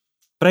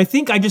 But I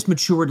think I just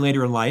matured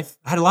later in life.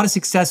 I had a lot of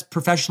success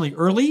professionally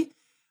early,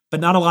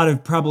 but not a lot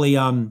of probably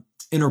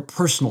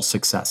interpersonal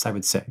success, I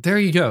would say. There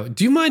you go.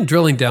 Do you mind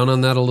drilling down on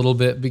that a little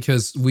bit?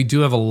 Because we do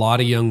have a lot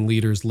of young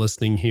leaders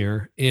listening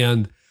here.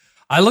 And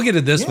I look at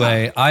it this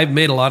way. I've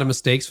made a lot of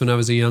mistakes when I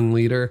was a young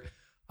leader.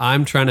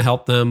 I'm trying to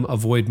help them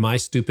avoid my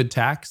stupid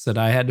tax that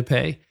I had to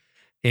pay.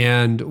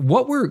 And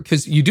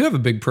because you do have a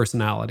big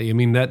personality. I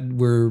mean, that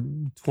we're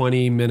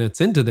 20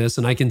 minutes into this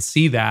and I can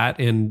see that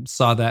and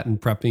saw that in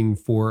prepping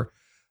for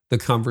the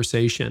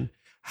conversation.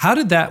 How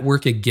did that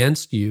work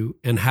against you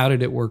and how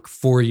did it work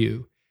for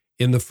you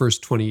in the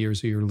first 20 years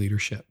of your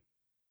leadership?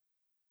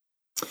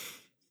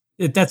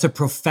 That's a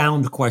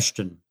profound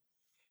question.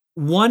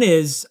 One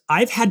is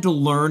I've had to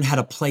learn how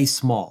to play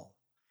small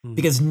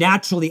because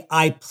naturally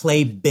I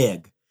play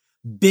big.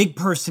 Big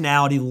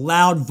personality,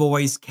 loud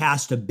voice,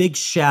 cast a big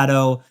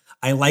shadow.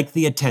 I like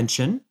the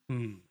attention.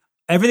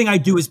 Everything I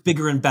do is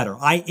bigger and better.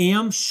 I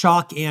am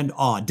shock and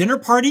awe. Dinner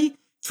party,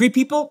 3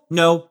 people?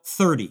 No,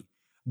 30.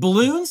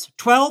 Balloons,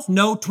 12?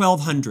 No,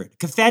 1,200.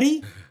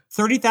 Confetti,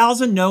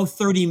 30,000? No,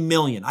 30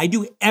 million. I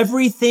do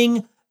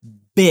everything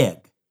big.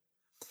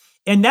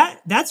 And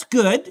that's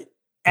good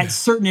at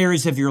certain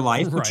areas of your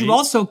life, but you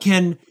also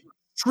can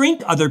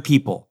shrink other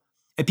people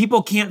and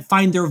people can't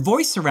find their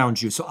voice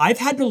around you. So I've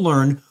had to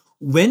learn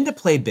when to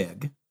play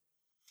big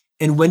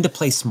and when to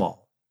play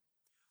small,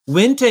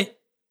 when to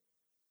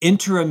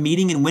enter a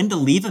meeting and when to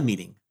leave a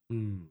meeting.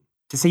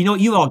 To say,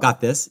 you all got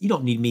this. You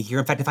don't need me here.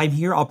 In fact, if I'm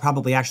here, I'll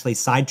probably actually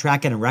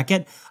sidetrack it and wreck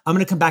it. I'm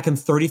going to come back in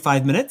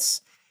 35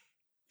 minutes.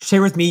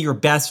 Share with me your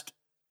best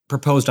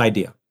proposed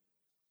idea.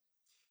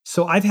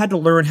 So I've had to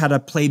learn how to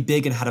play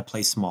big and how to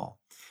play small.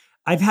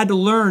 I've had to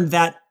learn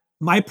that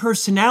my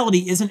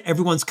personality isn't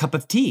everyone's cup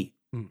of tea.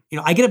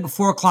 I get up at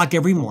 4 o'clock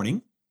every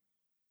morning.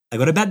 I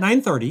go to bed at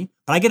 9:30,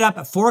 but I get up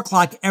at 4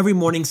 o'clock every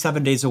morning,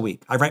 7 days a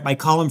week. I write my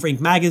column for Inc.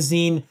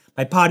 magazine,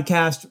 my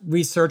podcast,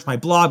 research, my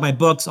blog, my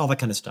books, all that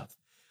kind of stuff.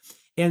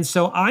 And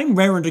so I'm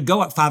raring to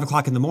go at 5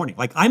 o'clock in the morning.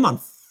 Like I'm on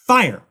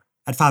fire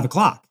at 5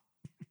 o'clock.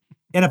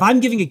 And if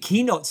I'm giving a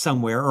keynote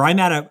somewhere or I'm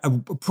at a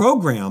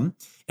program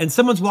and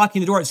someone's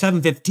walking the door at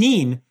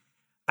 7:15,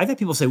 I've had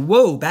people say,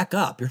 whoa, back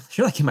up.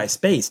 You're like in my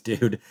space,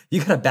 dude. You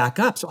got to back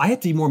up. So I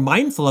have to be more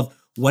mindful of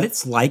what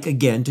it's like,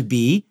 again, to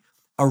be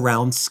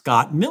around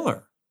Scott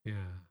Miller. Yeah.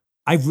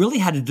 I've really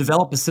had to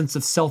develop a sense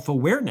of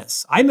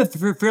self-awareness. I'm a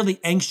fairly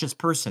anxious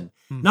person,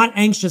 not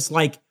anxious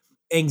like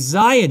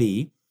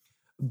anxiety,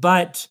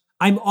 but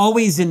I'm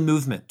always in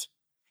movement.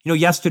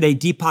 Yesterday,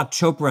 Deepak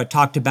Chopra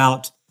talked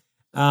about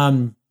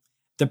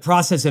the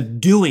process of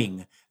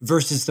doing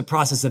versus the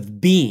process of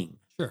being.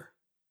 Sure.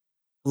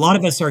 A lot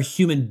of us are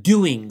human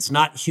doings,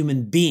 not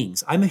human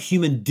beings. I'm a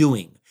human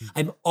doing.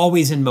 I'm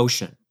always in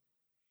motion.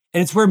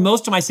 And it's where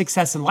most of my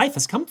success in life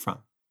has come from.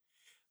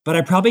 But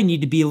I probably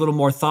need to be a little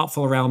more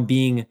thoughtful around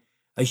being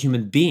a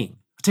human being.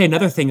 I'll tell you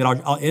another thing that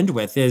I'll end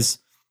with is,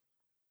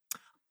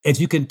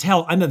 as you can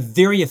tell, I'm a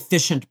very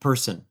efficient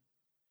person.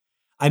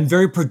 I'm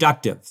very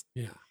productive.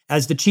 Yeah.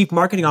 As the chief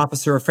marketing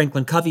officer of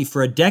FranklinCovey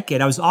for a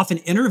decade, I was often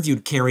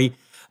interviewed, Carrie,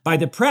 by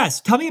the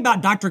press. Tell me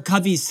about Dr.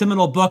 Covey's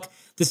seminal book,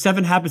 The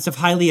 7 Habits of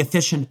Highly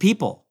Efficient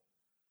People.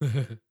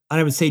 And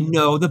I would say,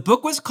 no, the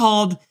book was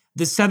called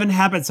The 7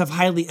 Habits of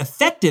Highly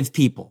Effective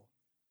People.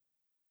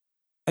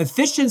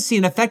 efficiency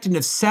and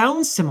effectiveness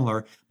sound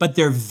similar, but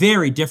they're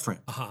very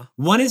different.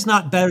 One is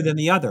not better than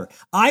the other.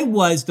 I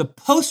was the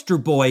poster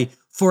boy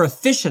for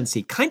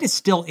efficiency, kind of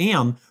still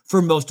am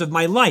for most of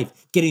my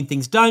life, getting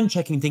things done,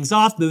 checking things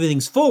off, moving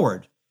things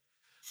forward.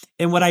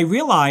 And what I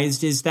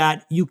realized is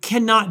that you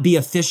cannot be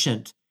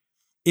efficient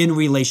in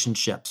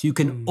relationships. You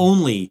can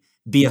only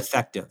be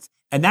effective.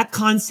 And that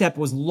concept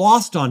was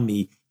lost on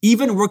me,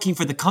 even working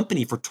for the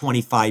company for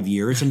 25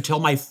 years until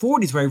my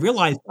 40s, where I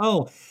realized,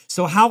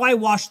 so how I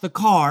wash the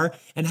car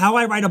and how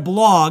I write a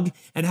blog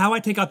and how I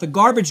take out the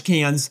garbage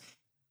cans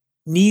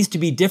needs to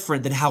be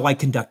different than how I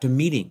conduct a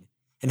meeting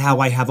and how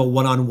I have a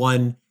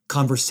one-on-one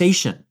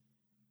conversation.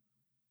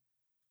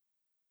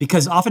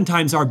 Because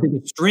oftentimes our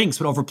biggest strengths,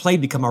 when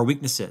overplayed, become our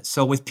weaknesses.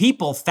 So with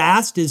people,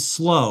 fast is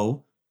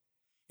slow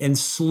and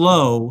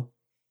slow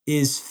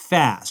is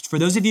fast. For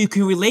those of you who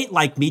can relate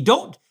like me,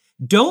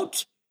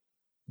 don't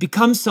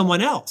become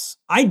someone else.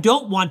 I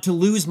don't want to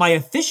lose my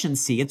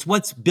efficiency. It's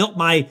what's built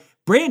my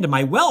brand and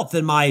my wealth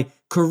and my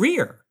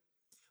career.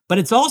 But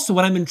it's also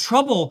when I'm in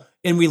trouble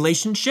in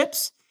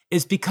relationships,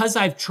 is because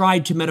I've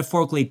tried to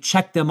metaphorically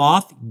check them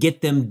off,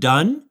 get them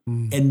done,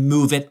 and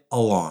move it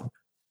along.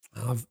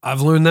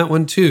 I've learned that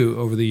one too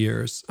over the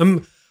years.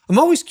 I'm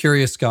always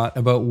curious, Scott,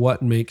 about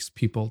what makes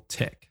people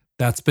tick.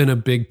 That's been a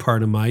big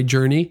part of my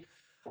journey.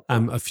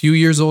 I'm a few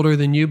years older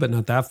than you, but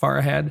not that far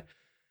ahead.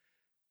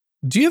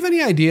 Do you have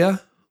any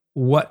idea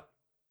what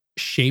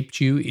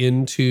shaped you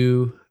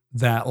into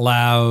that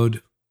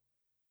loud,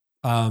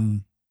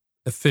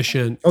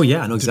 efficient, I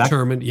know exactly.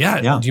 determined?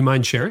 Yeah. Do you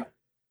mind sharing?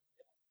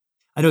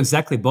 I know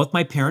exactly. Both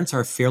my parents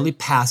are fairly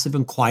passive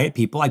and quiet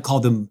people. I call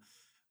them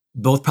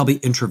both probably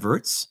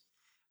introverts.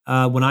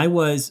 I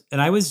was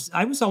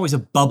always a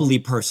bubbly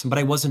person, but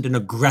I wasn't an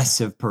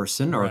aggressive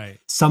person, or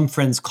some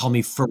friends call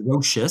me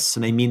ferocious,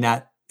 and I mean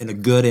that in a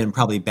good and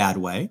probably bad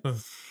way.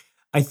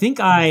 I think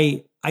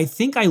I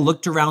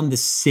looked around the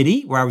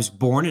city where I was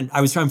born, and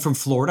I'm from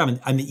Florida. I'm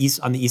on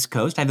the East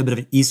Coast. I have a bit of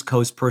an East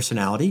Coast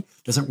personality.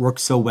 Doesn't work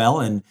so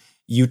well in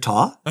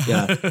Utah.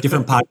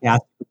 Different podcast.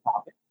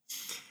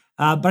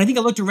 But I think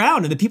I looked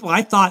around, and the people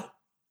I thought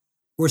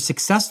were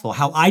successful,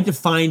 how I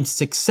defined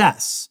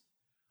success,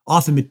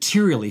 often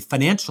materially,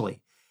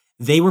 financially,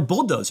 they were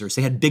bulldozers.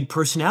 They had big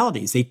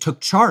personalities. They took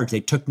charge.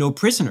 They took no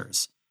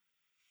prisoners.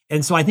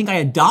 And so I think I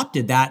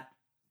adopted that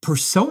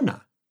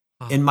persona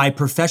in my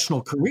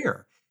professional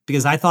career,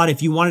 because I thought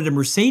if you wanted a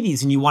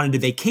Mercedes and you wanted a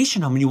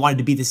vacation home and you wanted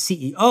to be the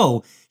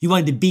CEO, you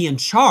wanted to be in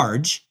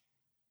charge,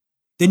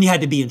 then you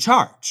had to be in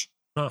charge.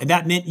 And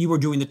that meant you were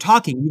doing the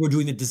talking, you were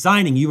doing the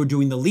designing, you were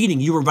doing the leading,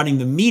 you were running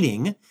the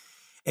meeting,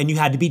 and you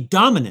had to be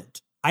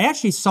dominant. I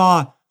actually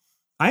saw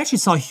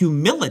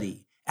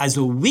humility as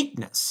a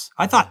weakness.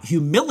 I thought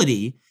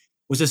humility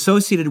was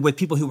associated with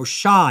people who were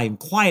shy and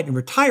quiet and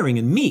retiring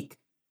and meek.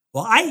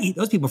 Well, I eat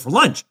those people for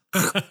lunch,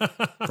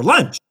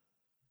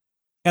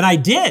 And I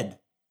did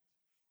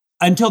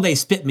until they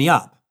spit me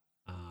up.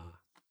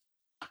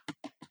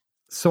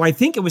 So I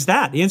think it was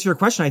that. To answer your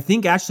question, I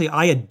think actually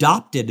I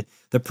adopted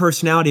the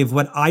personality of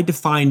what I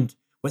defined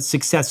what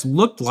success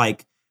looked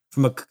like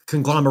from a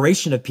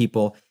conglomeration of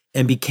people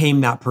and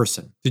became that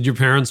person. Did your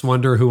parents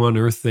wonder who on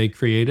earth they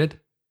created?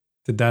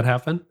 Did that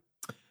happen?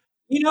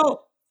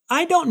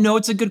 I don't know.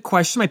 It's a good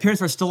question. My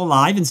parents are still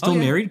alive and still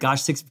married.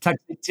 Gosh, today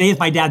is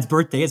my dad's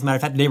birthday. As a matter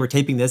of fact, today we're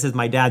taping this is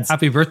my dad's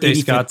happy birthday,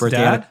 Scott's birthday.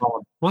 dad.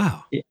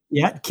 Wow.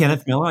 Yeah,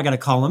 Kenneth Miller. I got to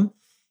call him.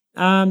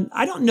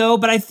 I don't know,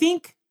 but I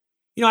think,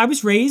 I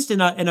was raised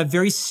in a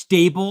very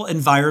stable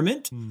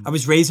environment. I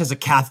was raised as a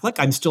Catholic.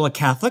 I'm still a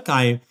Catholic.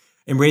 I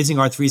am raising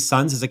our three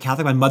sons as a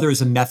Catholic. My mother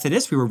is a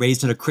Methodist. We were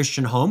raised in a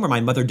Christian home where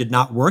my mother did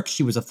not work.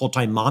 She was a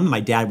full-time mom. And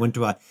my dad went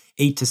to a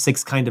 8 to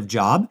 6 kind of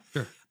job.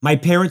 Sure. My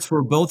parents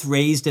were both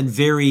raised in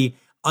very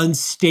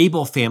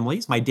unstable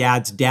families. My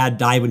dad's dad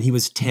died when he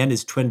was 10.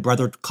 His twin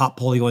brother caught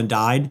polio and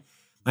died.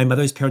 My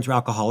mother's parents were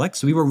alcoholics.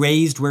 So we were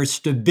raised where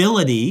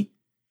stability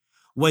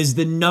was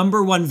the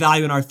number one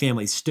value in our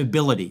family.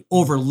 Stability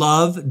over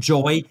love,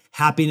 joy,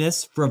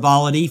 happiness,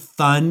 frivolity,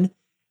 fun,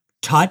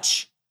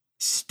 touch.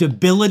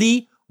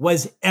 Stability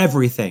was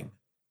everything.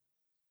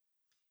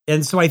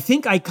 And so I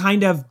think I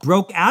kind of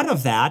broke out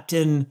of that,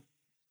 and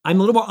I'm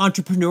a little more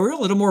entrepreneurial,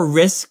 a little more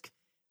risk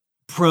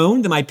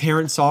prone than my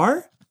parents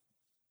are.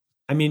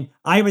 I mean,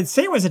 I would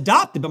say I was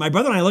adopted, but my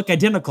brother and I look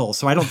identical,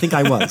 so I don't think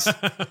I was.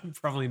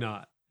 Probably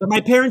not. But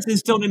my parents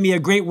instilled in me a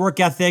great work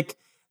ethic.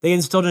 They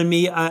instilled in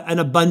me an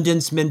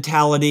abundance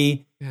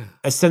mentality,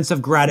 a sense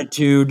of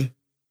gratitude.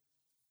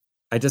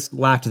 I just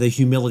lacked the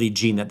humility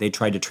gene that they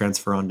tried to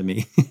transfer onto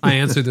me. I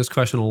answer this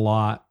question a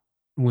lot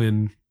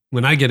when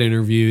I get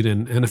interviewed,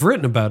 and I've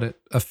written about it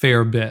a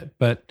fair bit.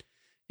 But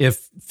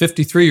if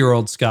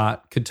 53-year-old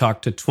Scott could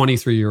talk to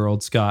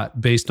 23-year-old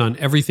Scott based on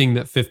everything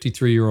that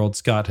 53-year-old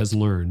Scott has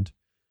learned,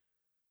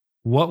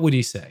 what would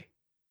he say?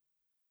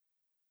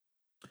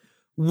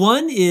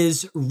 One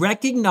is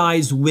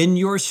recognize when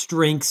your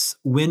strengths,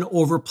 when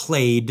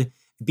overplayed,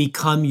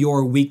 become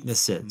your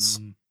weaknesses.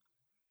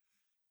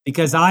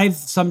 Because I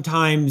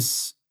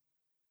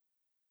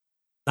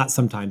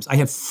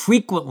have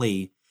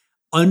frequently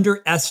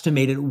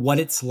underestimated what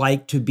it's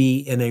like to be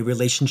in a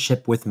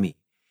relationship with me.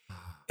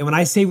 And when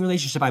I say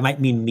relationship, I might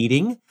mean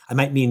meeting, I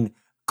might mean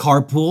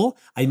carpool,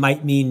 I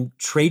might mean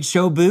trade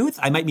show booth,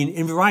 I might mean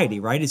in variety,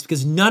 right? It's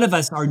because none of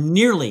us are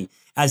nearly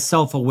as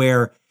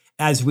self-aware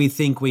as we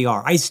think we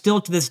are. I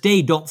still to this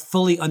day don't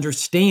fully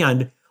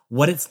understand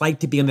what it's like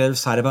to be on the other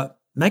side of a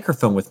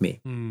microphone with me.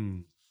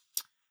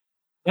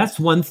 That's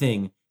one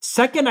thing.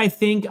 Second, I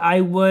think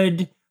I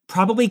would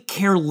probably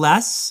care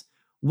less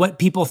what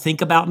people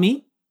think about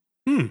me.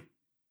 Okay.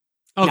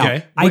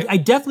 Now, I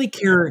definitely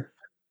care.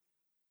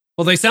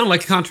 Well, they sound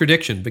like a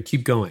contradiction, but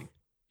keep going.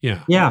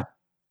 Yeah. Yeah.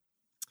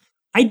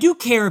 I do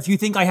care if you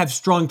think I have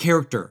strong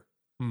character.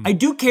 I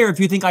do care if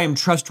you think I am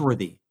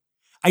trustworthy.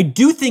 I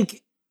do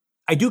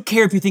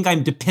care if you think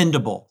I'm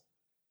dependable.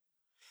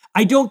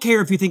 I don't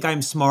care if you think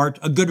I'm smart,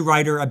 a good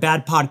writer, a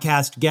bad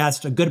podcast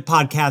guest, a good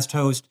podcast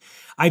host.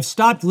 I've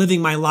stopped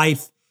living my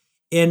life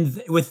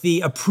with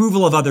the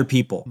approval of other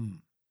people.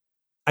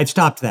 I've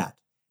stopped that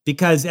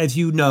because as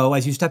you know,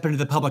 as you step into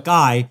the public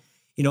eye,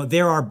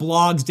 there are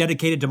blogs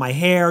dedicated to my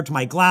hair, to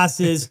my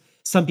glasses.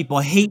 Some people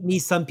hate me.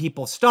 Some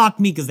people stalk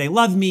me because they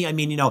love me. I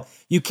mean,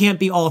 you can't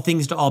be all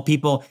things to all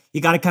people.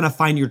 You got to kind of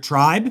find your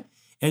tribe.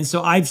 And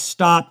so I've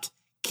stopped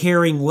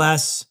caring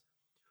less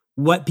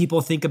what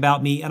people think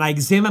about me, and I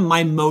examine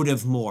my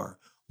motive more.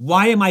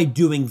 Why am I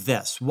doing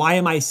this? Why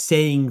am I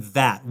saying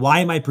that? Why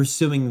am I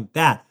pursuing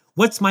that?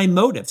 What's my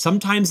motive?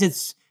 Sometimes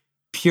it's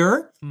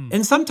pure,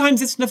 and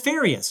sometimes it's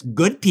nefarious.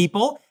 Good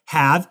people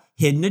have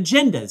hidden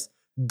agendas.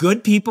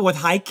 Good people with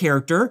high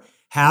character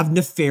have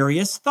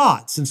nefarious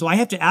thoughts. And so I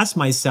have to ask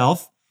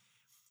myself,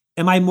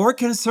 am I more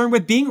concerned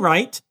with being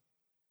right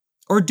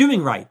or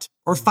doing right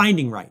or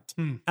finding right?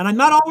 And I'm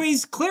not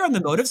always clear on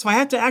the motive, so I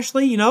have to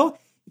actually,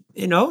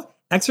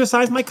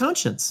 exercise my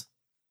conscience.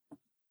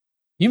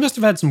 You must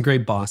have had some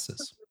great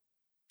bosses.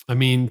 I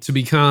mean, to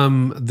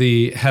become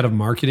the head of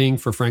marketing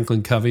for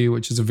FranklinCovey,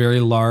 which is a very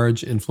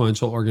large,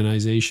 influential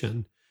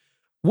organization.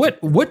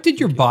 What did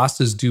your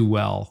bosses do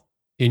well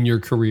in your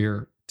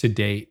career to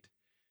date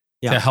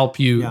to help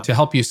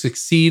you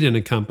succeed in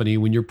a company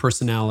when your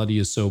personality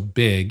is so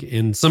big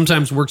and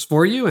sometimes works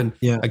for you and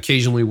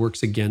occasionally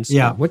works against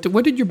you? What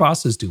did your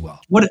bosses do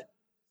well? What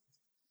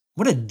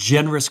a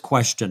generous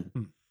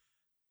question.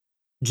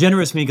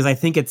 Generous me because I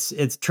think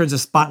it turns a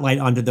spotlight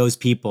onto those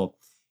people.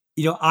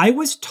 I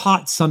was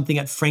taught something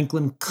at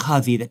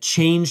FranklinCovey that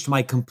changed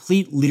my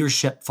complete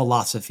leadership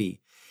philosophy.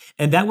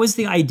 And that was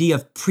the idea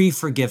of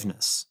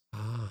pre-forgiveness.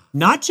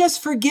 Not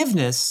just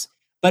forgiveness,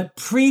 but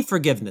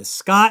pre-forgiveness.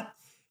 Scott,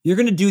 you're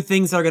going to do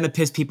things that are going to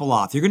piss people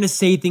off. You're going to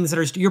say things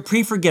that you're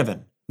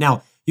pre-forgiven.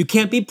 Now, you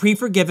can't be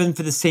pre-forgiven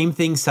for the same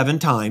thing 7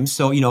 times.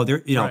 So,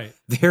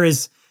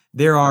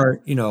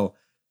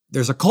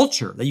 there's a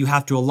culture that you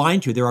have to align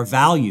to. There are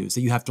values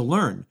that you have to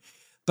learn.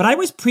 But I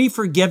was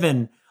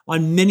pre-forgiven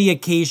on many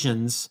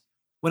occasions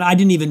when I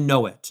didn't even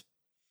know it.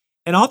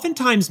 And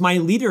oftentimes my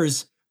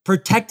leaders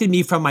protected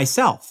me from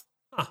myself.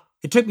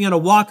 It took me on a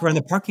walk around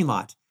the parking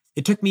lot.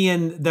 It took me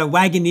in the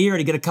Wagoneer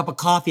to get a cup of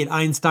coffee at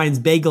Einstein's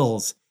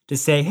Bagels to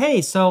say,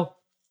 hey, so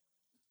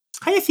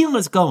how you feeling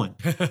it's going?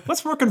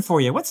 What's working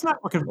for you? What's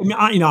not working?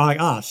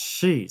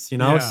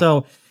 Jeez,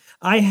 So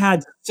I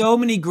had so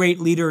many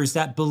great leaders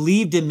that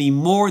believed in me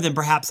more than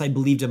perhaps I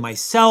believed in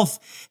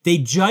myself. They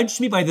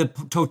judged me by the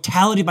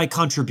totality of my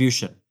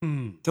contribution.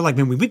 They're like,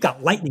 man, we've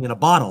got lightning in a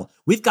bottle.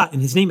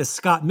 And his name is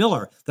Scott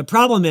Miller. The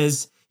problem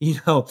is,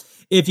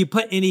 if you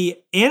put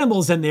any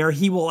animals in there,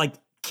 he will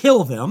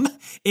kill them.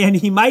 And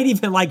he might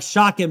even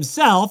shock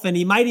himself. And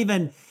he might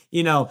even,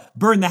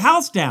 burn the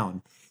house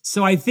down.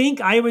 So I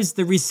think I was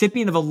the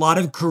recipient of a lot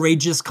of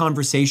courageous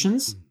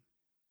conversations.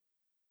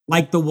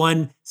 Like the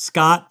one,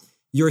 Scott,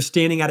 you're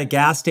standing at a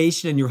gas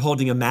station and you're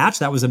holding a match.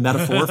 That was a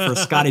metaphor for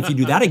Scott. If you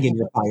do that again,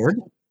 you're fired.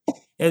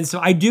 And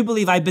so I do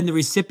believe I've been the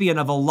recipient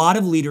of a lot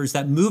of leaders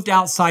that moved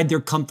outside their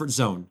comfort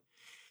zone.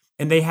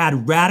 And they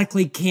had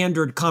radically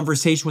candid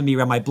conversation with me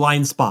around my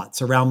blind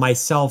spots, around my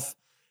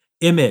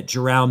self-image,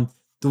 around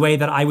the way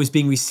that I was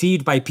being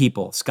received by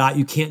people. Scott,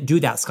 you can't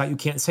do that. Scott, you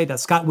can't say that.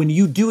 Scott, when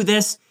you do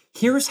this,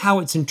 here's how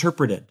it's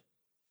interpreted.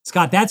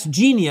 Scott, that's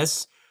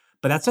genius.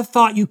 But that's a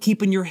thought you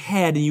keep in your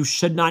head and you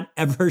should not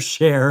ever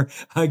share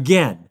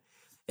again.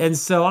 And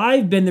so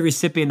I've been the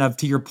recipient of,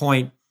 to your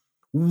point,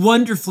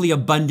 wonderfully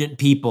abundant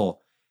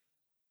people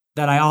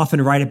that I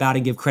often write about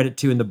and give credit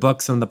to in the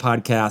books and on the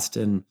podcast,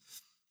 and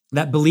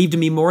that believed in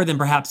me more than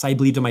perhaps I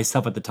believed in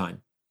myself at the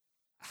time.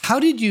 How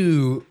did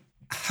you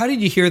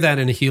hear that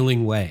in a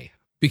healing way?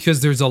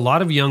 Because there's a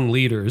lot of young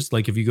leaders,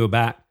 like if you go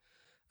back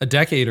a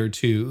decade or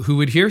two, who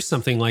would hear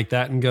something like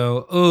that and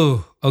go,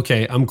 "Oh,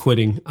 okay, I'm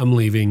quitting. I'm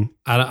leaving.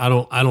 I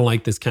don't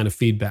like this kind of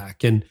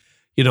feedback." And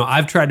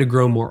I've tried to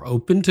grow more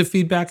open to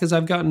feedback as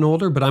I've gotten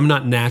older, but I'm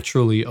not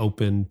naturally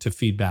open to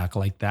feedback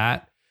like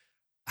that.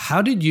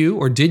 How did you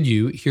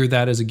hear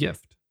that as a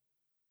gift?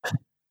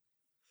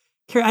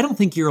 Carrie, I don't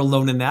think you're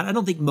alone in that. I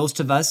don't think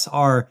most of us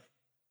are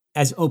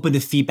as open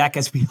to feedback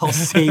as we all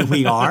say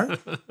we are.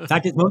 In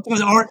fact, most of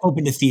us aren't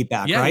open to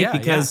feedback, right?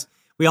 Because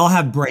We all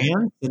have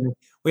brands and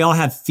we all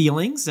have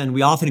feelings, and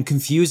we often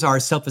confuse our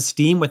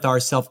self-esteem with our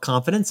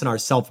self-confidence and our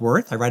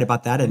self-worth. I write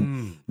about that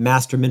in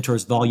Master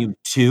Mentors Volume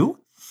 2.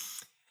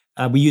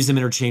 We use them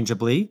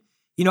interchangeably.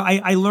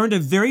 I learned a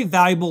very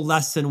valuable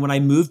lesson when I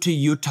moved to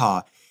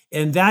Utah,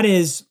 and that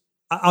is,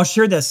 I'll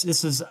share this.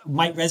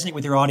 Might resonate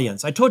with your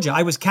audience. I told you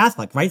I was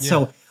Catholic, right? Yeah.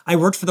 So I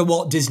worked for the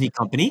Walt Disney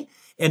Company,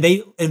 and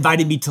they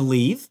invited me to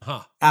leave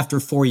after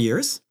 4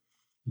 years.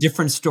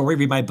 Different story.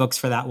 Read my books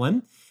for that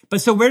one. But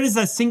so where does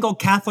a single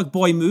Catholic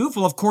boy move?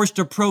 Well, of course,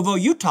 to Provo,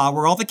 Utah,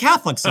 where all the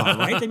Catholics are,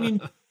 right? I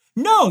mean,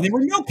 no, there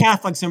were no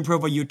Catholics in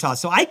Provo, Utah.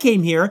 So I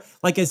came here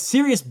like a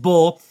serious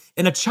bull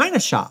in a china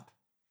shop.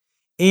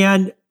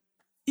 And,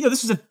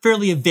 this is a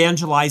fairly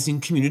evangelizing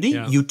community.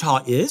 Yeah.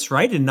 Utah is,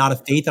 right? And not a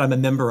faith that I'm a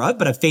member of,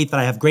 but a faith that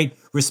I have great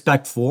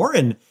respect for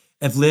and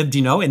have lived,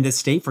 in this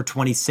state for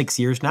 26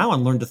 years now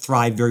and learned to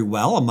thrive very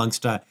well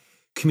amongst a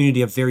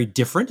community of very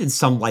different and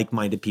some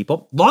like-minded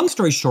people. Long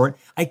story short,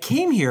 I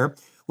came here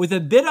with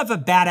a bit of a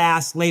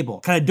badass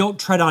label, kind of don't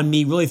tread on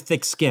me, really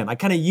thick skin. I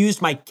kind of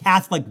used my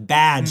Catholic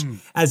badge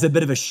as a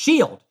bit of a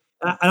shield.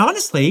 And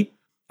honestly,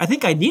 I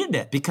think I needed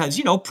it because,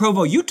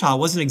 Provo, Utah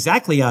wasn't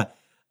exactly a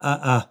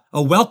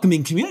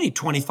welcoming community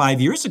 25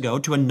 years ago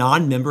to a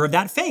non-member of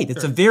that faith.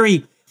 It's a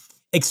very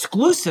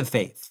exclusive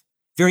faith,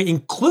 very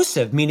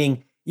inclusive,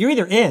 meaning you're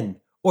either in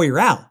or you're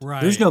out.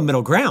 Right. There's no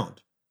middle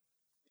ground.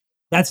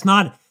 That's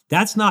not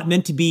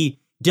meant to be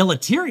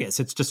deleterious.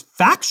 It's just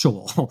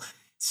factual.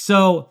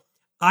 So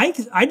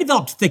I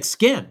developed thick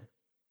skin,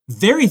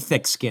 very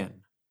thick skin.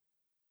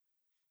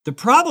 The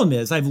problem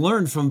is I've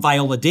learned from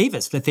Viola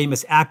Davis, the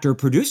famous actor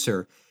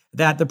producer,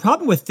 that the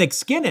problem with thick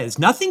skin is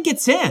nothing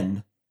gets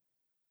in,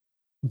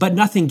 but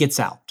nothing gets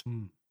out.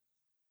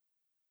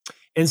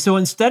 And so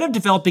instead of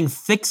developing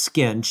thick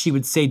skin, she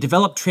would say,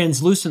 develop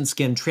translucent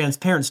skin,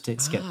 transparent skin.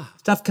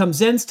 Stuff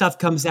comes in, stuff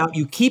comes out.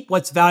 You keep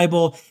what's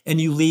valuable and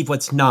you leave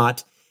what's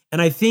not.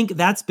 And I think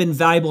that's been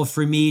valuable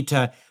for me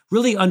to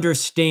really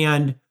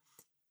understand,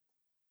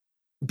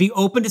 be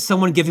open to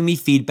someone giving me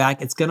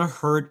feedback. It's going to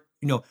hurt.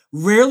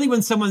 Rarely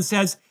when someone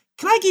says,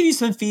 can I give you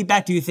some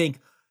feedback? Do you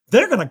think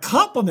they're going to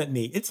compliment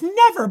me? It's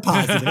never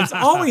positive. It's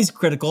always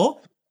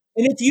critical.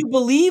 And if you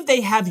believe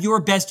they have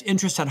your best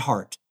interest at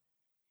heart,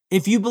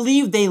 if you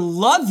believe they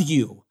love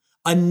you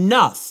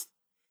enough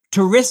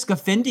to risk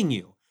offending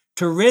you,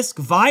 to risk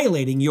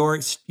violating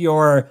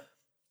your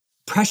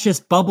precious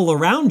bubble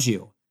around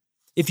you,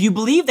 if you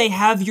believe they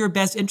have your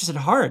best interest at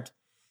heart,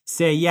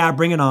 say, yeah,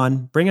 bring it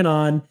on, bring it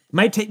on. It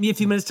might take me a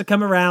few minutes to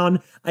come around.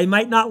 I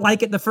might not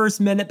like it the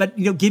first minute, but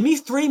give me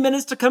 3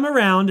 minutes to come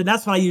around. And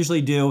that's what I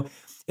usually do,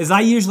 is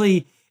I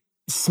usually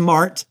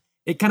smart.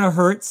 It kind of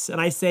hurts. And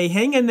I say,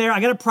 hang in there.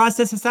 I got to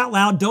process this out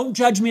loud. Don't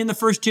judge me in the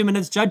first 2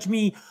 minutes. Judge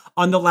me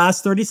on the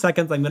last 30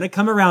 seconds. I'm going to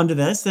come around to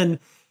this. And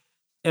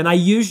I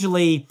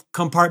usually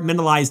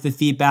compartmentalize the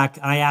feedback.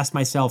 And I ask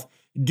myself,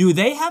 do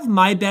they have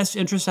my best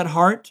interest at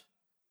heart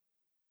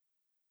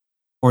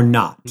or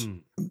not?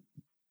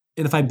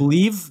 And if I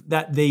believe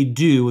that they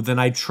do, then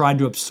I try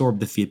to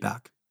absorb the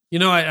feedback.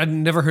 I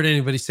never heard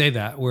anybody say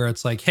that, where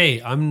it's like, hey,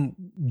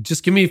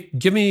 judge me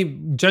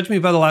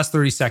by the last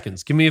 30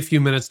 seconds. Give me a few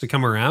minutes to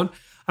come around.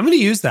 I'm going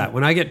to use that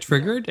when I get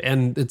triggered,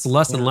 and it's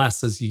less and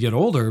less as you get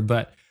older,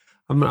 but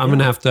I'm going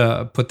to have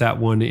to put that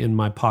one in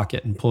my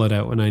pocket and pull it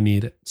out when I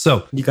need it.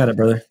 So you got it,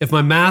 brother. If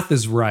my math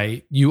is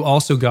right, you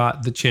also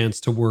got the chance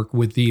to work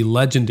with the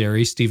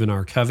legendary Stephen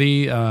R.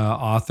 Covey,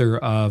 author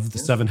of The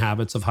 7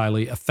 Habits of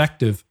Highly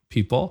Effective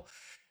People.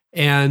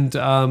 And,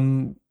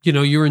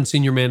 you were in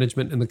senior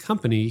management in the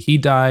company. He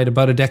died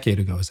about a decade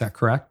ago. Is that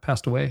correct?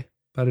 Passed away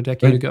about a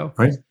decade ago.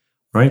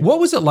 Right. What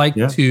was it like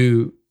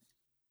to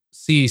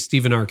see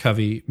Stephen R.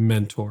 Covey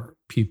mentor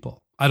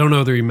people? I don't know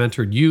whether he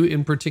mentored you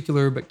in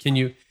particular, but can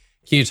you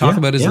talk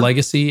about his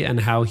legacy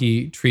and how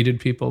he treated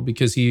people?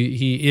 Because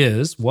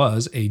he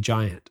was a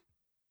giant.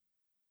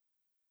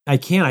 I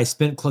can. I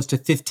spent close to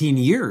 15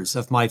 years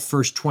of my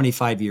first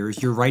 25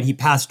 years. You're right. He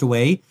passed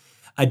away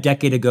a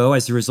decade ago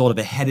as a result of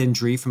a head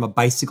injury from a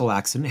bicycle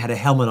accident. Had a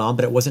helmet on,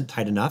 but it wasn't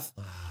tight enough.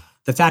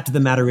 The fact of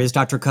the matter is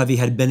Dr. Covey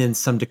had been in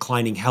some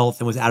declining health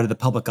and was out of the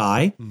public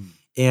eye.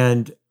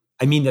 And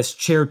I mean this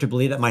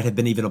charitably. That might have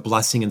been even a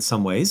blessing in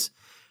some ways.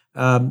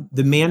 The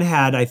man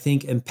had, I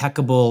think,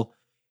 impeccable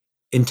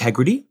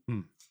integrity.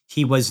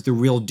 He was the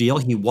real deal.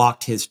 He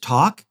walked his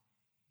talk.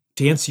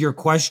 To answer your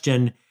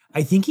question,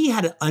 I think he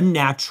had an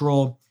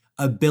unnatural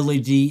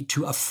ability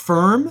to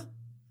affirm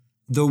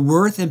the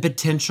worth and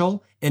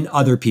potential in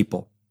other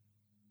people.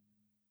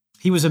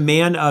 He was a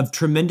man of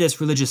tremendous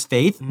religious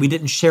faith. We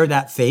didn't share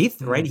that faith,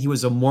 right? He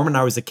was a Mormon.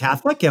 I was a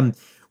Catholic, and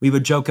we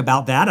would joke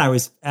about that. I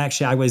was,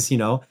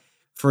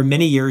 for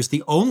many years,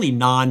 the only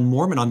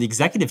non-Mormon on the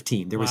executive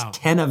team. There was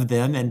 10 of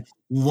them and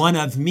one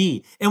of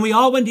me. And we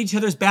all went to each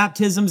other's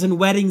baptisms and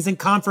weddings and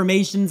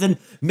confirmations and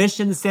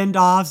mission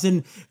send-offs.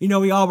 And,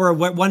 we all were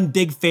one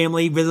big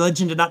family.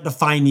 Religion did not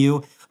define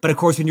you. But of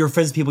course, when you're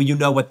friends with people, you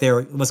know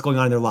what's going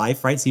on in their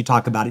life, right? So you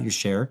talk about it, you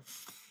share.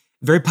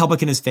 Very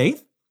public in his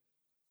faith.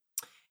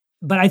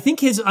 But I think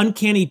his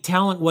uncanny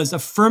talent was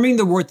affirming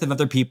the worth of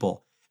other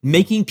people,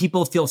 making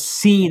people feel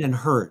seen and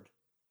heard.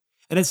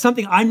 And it's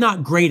something I'm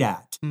not great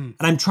at, and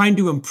I'm trying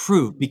to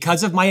improve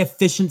because of my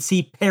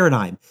efficiency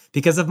paradigm,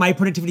 because of my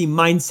productivity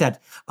mindset.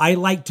 I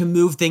like to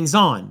move things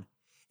on.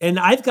 And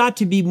I've got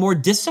to be more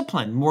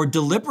disciplined, more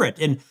deliberate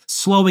in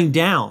slowing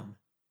down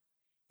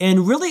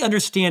and really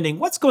understanding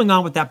what's going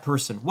on with that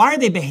person. Why are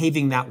they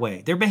behaving that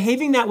way? They're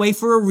behaving that way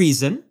for a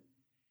reason,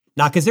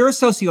 not because they're a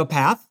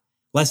sociopath.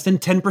 Less than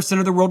 10%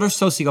 of the world are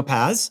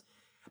sociopaths.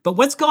 But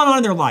what's going on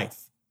in their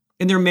life,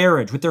 in their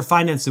marriage, with their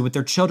finances, with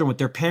their children, with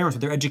their parents,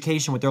 with their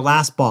education, with their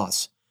last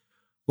boss?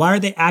 Why are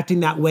they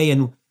acting that way?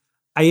 And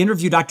I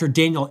interviewed Dr.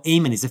 Daniel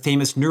Amen. He's a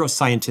famous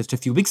neuroscientist a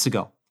few weeks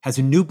ago. Has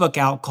a new book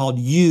out called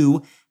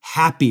You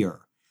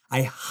Happier.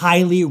 I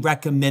highly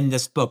recommend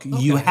this book,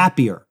 You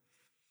Happier.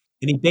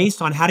 And he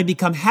based on how to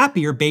become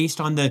happier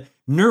based on the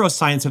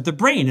neuroscience of the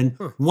brain. And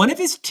one of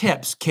his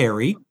tips,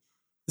 Carrie,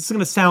 this is going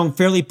to sound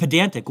fairly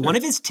pedantic. One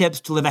of his tips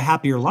to live a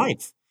happier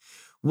life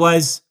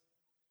was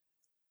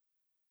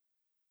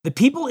the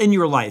people in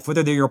your life,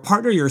 whether they're your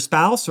partner, your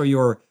spouse, or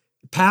your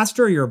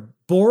pastor, or your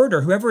board,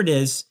 or whoever it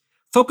is,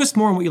 focus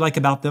more on what you like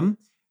about them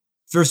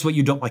versus what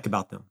you don't like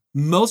about them.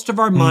 Most of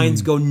our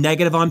minds go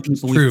negative on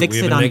people. True. We fix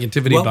We have it a on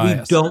negativity what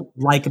bias. we don't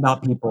like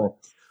about people.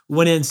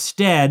 When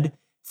instead,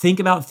 think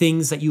about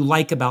things that you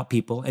like about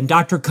people. And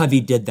Dr. Covey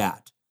did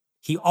that.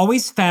 He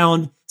always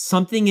found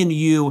something in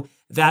you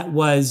that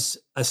was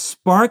a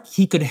spark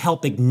he could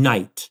help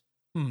ignite.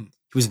 He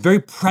was very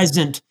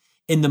present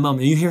in the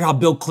moment. You hear how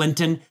Bill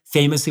Clinton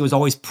famously was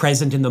always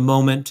present in the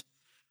moment.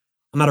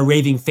 I'm not a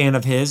raving fan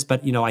of his,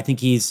 but I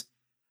think he's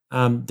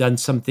done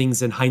some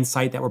things in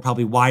hindsight that were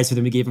probably wiser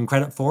than we gave him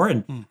credit for,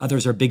 and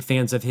others are big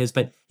fans of his.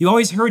 But you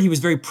always heard he was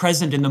very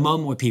present in the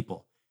moment with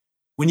people.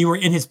 When you were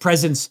in his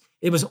presence,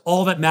 it was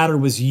all that mattered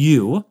was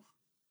you.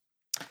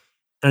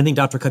 And I think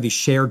Dr. Covey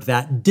shared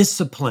that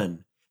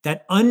discipline,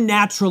 that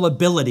unnatural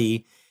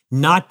ability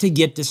not to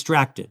get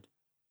distracted.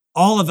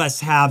 All of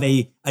us have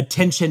a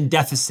attention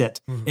deficit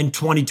in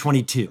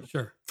 2022.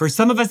 Sure. For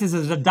some of us, it's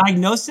a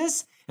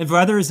diagnosis, and for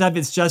others of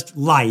it's just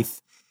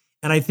life.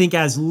 And I think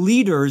as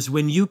leaders,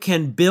 when you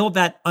can build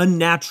that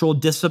unnatural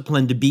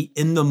discipline to be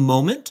in the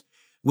moment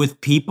with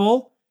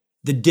people,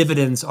 the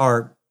dividends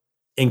are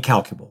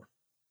incalculable.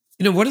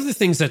 One of the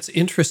things that's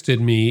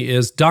interested me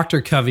is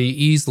Dr. Covey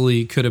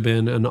easily could have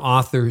been an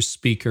author,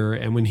 speaker,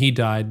 and when he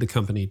died, the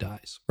company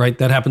dies, right?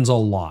 That happens a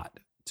lot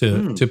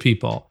to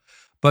people.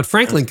 But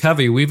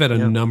FranklinCovey, we've had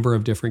a number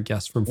of different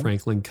guests from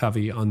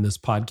FranklinCovey on this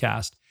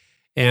podcast,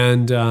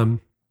 and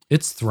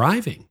it's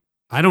thriving.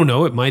 I don't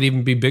know, it might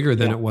even be bigger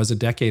than it was a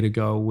decade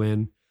ago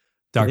when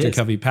Dr.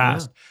 Covey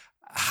passed.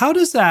 How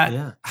did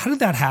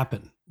that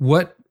happen?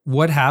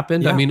 What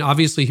happened? I mean,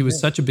 obviously he was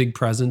such a big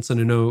presence,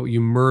 and I know you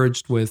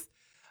merged with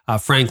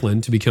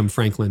Franklin to become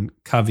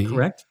FranklinCovey.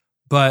 Correct.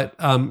 But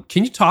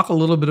can you talk a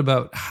little bit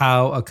about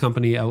how a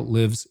company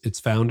outlives its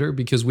founder?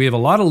 Because we have a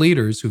lot of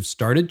leaders who've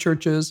started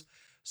churches,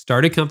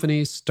 started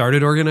companies,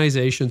 started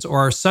organizations, or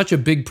are such a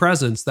big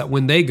presence that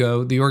when they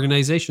go, the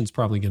organization's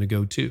probably going to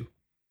go too.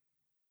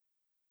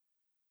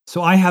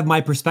 So I have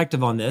my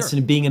perspective on this,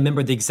 and being a member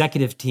of the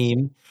executive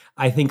team,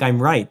 I think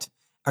I'm right,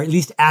 or at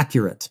least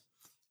accurate.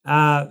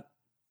 I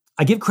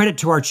give credit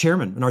to our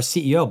chairman and our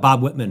CEO,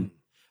 Bob Whitman.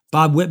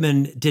 Bob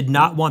Whitman did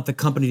not want the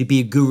company to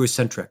be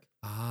guru-centric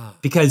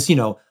because,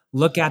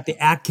 look at the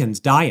Atkins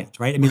diet,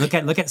 right? I mean,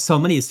 look at so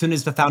many. As soon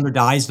as the founder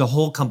dies, the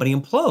whole company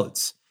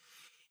implodes.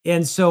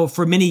 And so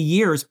for many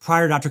years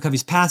prior to Dr.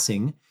 Covey's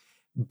passing,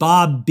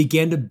 Bob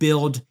began to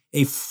build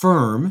a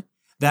firm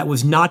that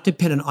was not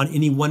dependent on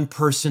any one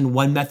person,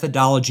 one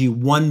methodology,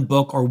 one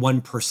book, or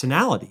one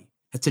personality.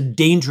 That's a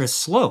dangerous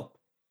slope.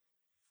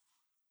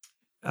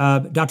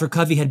 Dr.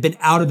 Covey had been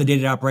out of the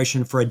day-to-day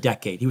operation for a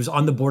decade. He was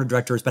on the board of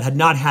directors, but had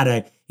not had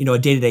a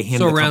day-to-day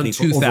hand in the company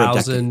for over a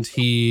decade. So around 2000,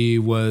 he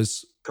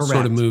was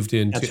sort of moved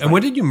into. That's and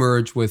when did you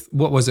merge with,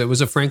 what was it?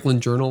 Was it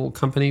Franklin Journal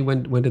Company?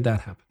 When did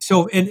that happen?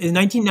 So in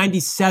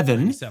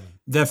 1997,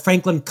 the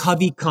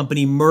FranklinCovey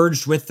company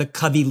merged with the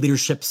Covey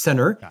Leadership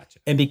Center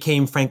and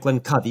became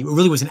FranklinCovey. It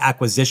really was an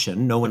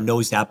acquisition. No one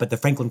knows that, but the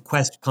Franklin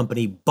Quest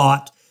company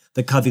bought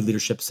the Covey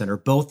Leadership Center.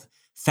 Both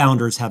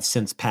founders have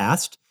since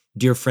passed.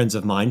 Dear friends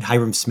of mine,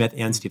 Hiram Smith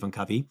and Stephen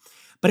Covey.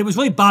 But it was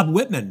really Bob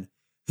Whitman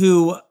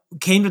who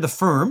came to the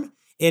firm,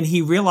 and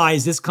he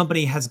realized this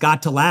company has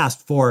got to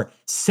last for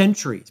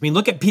centuries. I mean,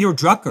 look at Peter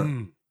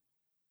Drucker.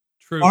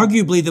 True.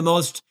 Arguably the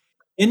most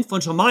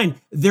influential mind.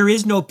 There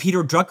is no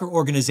Peter Drucker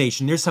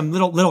organization. There's some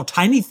little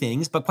tiny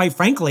things, but quite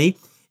frankly,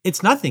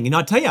 it's nothing. And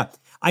I'll tell you,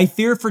 I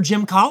fear for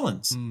Jim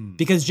Collins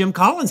because Jim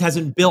Collins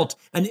hasn't built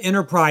an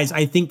enterprise,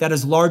 I think, that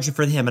is larger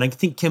for him. And I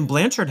think Kim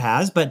Blanchard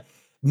has, but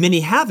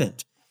many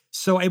haven't.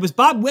 So it was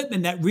Bob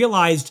Whitman that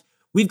realized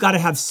we've got to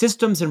have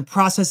systems and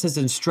processes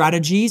and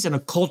strategies and a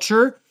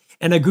culture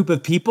and a group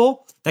of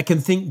people that can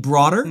think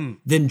broader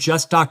than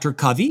just Dr.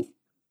 Covey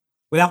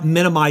without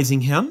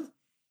minimizing him.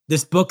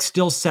 This book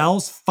still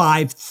sells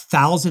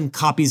 5,000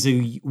 copies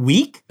a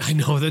week. I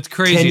know, that's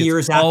crazy. 10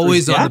 years it's after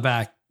always his on death. the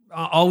back,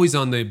 always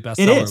on the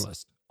bestseller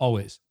list.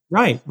 Always.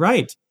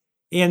 Right.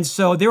 And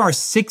so there are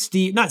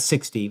 60, not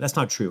 60, that's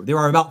not true. There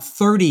are about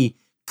 30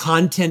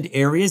 content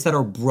areas that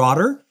are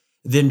broader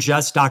than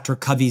just Dr.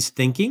 Covey's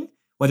thinking,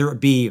 whether it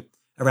be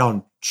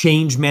around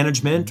change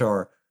management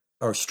or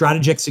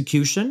strategy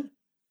execution.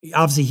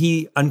 Obviously,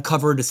 he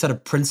uncovered a set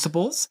of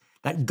principles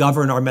that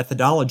govern our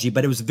methodology,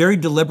 but it was very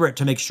deliberate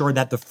to make sure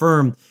that the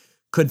firm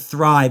could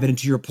thrive. And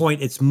to your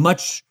point, it's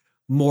much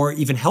more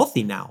even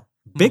healthy now,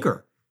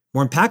 bigger,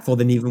 more impactful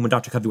than even when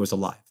Dr. Covey was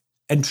alive,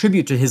 and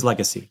tribute to his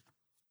legacy.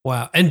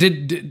 Wow. And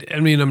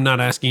I'm not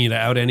asking you to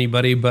out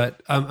anybody,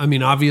 but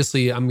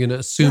obviously I'm going to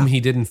assume he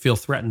didn't feel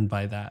threatened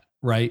by that,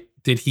 right?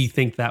 Did he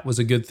think that was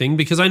a good thing?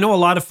 Because I know a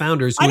lot of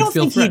founders who would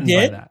feel threatened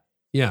by that.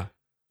 Yeah.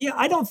 Yeah,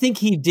 I don't think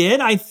he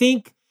did. I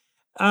think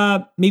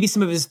maybe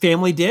some of his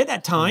family did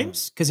at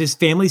times because his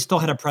family still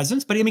had a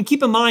presence. But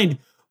keep in mind,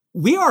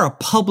 we are a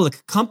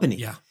public company.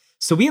 Yeah.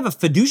 So we have a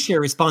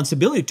fiduciary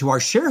responsibility to our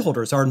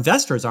shareholders, our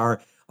investors,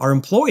 our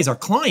employees, our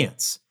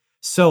clients.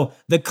 So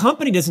the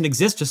company doesn't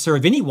exist to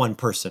serve any one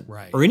person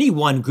or any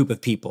one group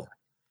of people.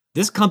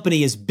 This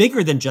company is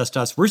bigger than just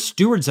us. We're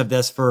stewards of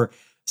this for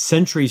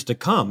centuries to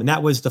come. And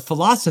that was the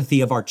philosophy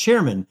of our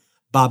chairman,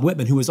 Bob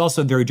Whitman, who was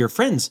also very dear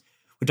friends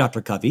with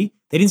Dr. Covey.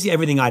 They didn't see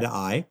everything eye to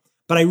eye,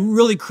 but I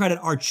really credit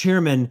our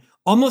chairman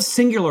almost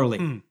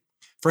singularly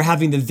for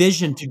having the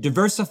vision to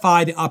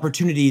diversify the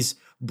opportunities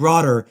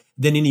broader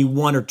than any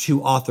one or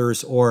two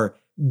authors or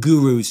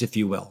gurus, if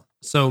you will.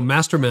 So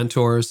master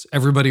mentors,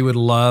 everybody would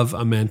love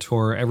a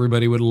mentor.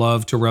 Everybody would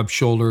love to rub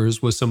shoulders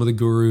with some of the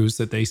gurus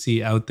that they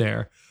see out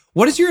there.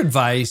 What is your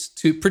advice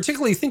to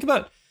particularly think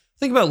about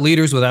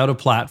leaders without a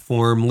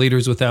platform,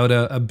 leaders without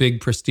a big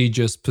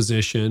prestigious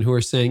position who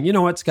are saying, you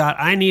know what, Scott,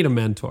 I need a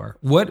mentor.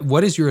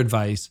 What is your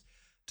advice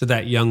to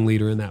that young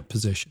leader in that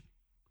position?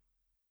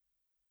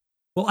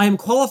 Well, I am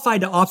qualified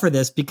to offer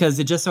this because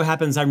it just so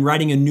happens I'm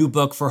writing a new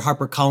book for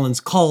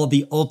HarperCollins called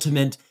The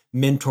Ultimate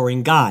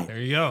Mentoring Guide. There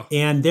you go.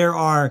 And there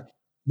are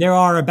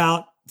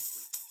about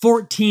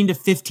 14 to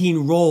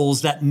 15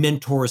 roles that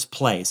mentors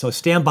play. So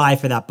stand by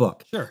for that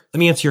book. Sure. Let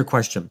me answer your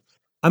question.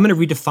 I'm going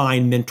to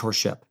redefine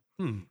mentorship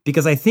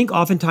because I think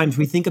oftentimes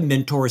we think a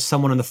mentor is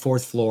someone on the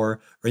fourth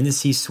floor or in the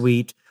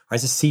C-suite or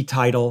has a C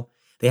title.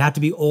 They have to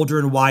be older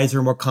and wiser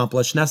and more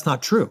accomplished. And that's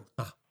not true.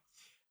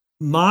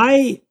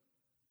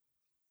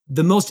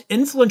 The most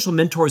influential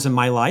mentors in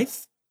my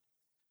life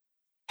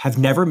have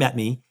never met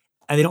me,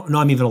 and they don't know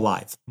I'm even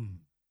alive.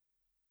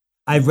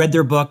 I've read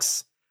their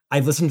books.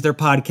 I've listened to their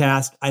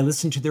podcast. I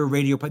listen to their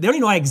radio. They don't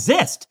even know I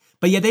exist,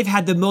 but yet they've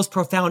had the most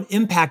profound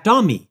impact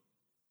on me.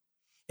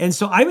 And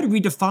so I would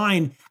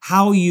redefine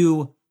how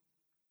you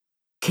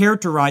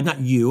characterize,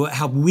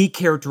 how we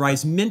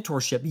characterize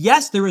mentorship.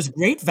 Yes, there is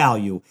great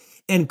value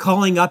in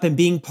calling up and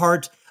being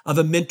part of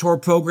a mentor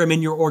program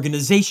in your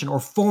organization or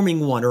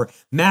forming one or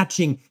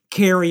matching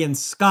Carrie and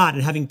Scott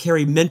and having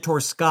Carrie mentor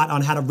Scott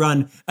on how to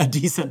run a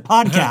decent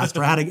podcast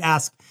or how to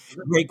ask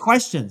great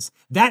questions.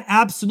 That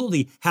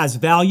absolutely has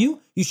value.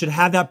 You should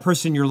have that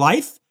person in your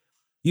life.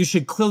 You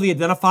should clearly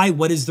identify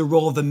what is the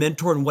role of a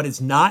mentor and what is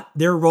not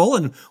their role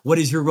and what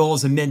is your role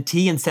as a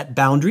mentee and set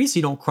boundaries so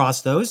you don't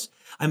cross those.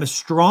 I'm a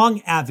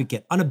strong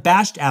advocate,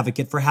 unabashed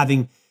advocate for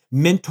having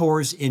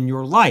mentors in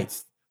your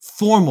life,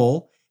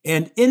 formal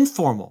and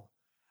informal.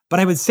 But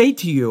I would say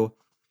to you,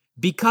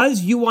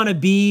 because you want to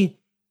be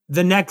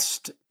the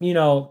next,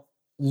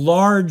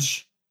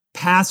 large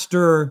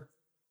pastor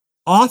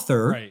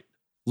author,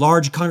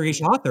 large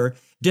congregation author,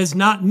 does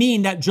not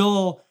mean that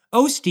Joel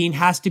Osteen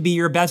has to be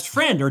your best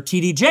friend or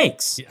TD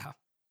Jakes.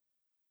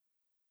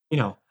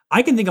 Yeah.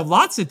 I can think of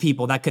lots of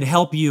people that could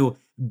help you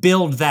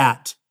build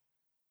that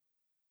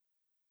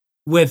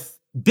with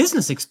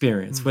business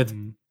experience, with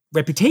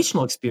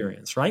reputational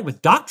experience, right?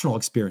 With doctrinal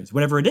experience,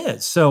 whatever it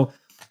is. So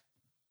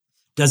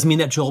doesn't mean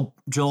that Joel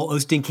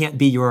Osteen can't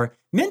be your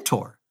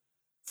mentor,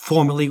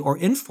 formally or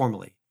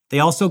informally. They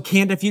also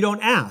can't if you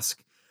don't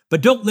ask.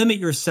 But don't limit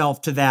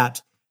yourself to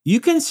that. You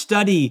can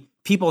study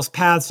people's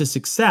paths to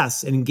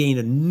success and gain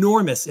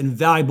enormous and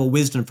valuable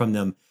wisdom from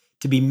them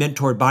to be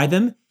mentored by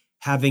them,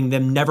 having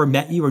them never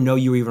met you or know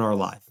you even are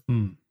alive.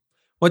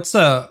 What's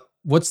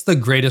the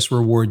greatest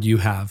reward you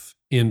have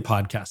in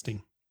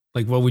podcasting?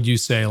 Like, what would you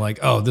say? Like,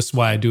 oh, this is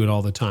why I do it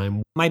all the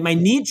time. My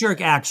knee-jerk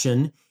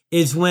action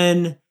is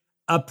when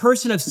a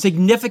person of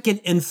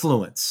significant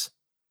influence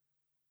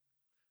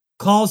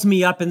calls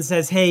me up and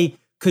says, hey,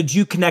 could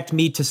you connect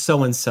me to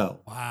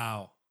so-and-so?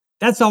 Wow.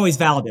 That's always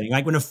validating.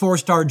 Like when a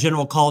 4-star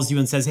general calls you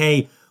and says,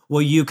 hey,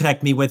 will you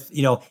connect me with,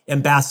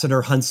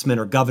 Ambassador Huntsman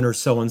or Governor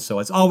so-and-so?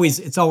 It's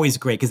always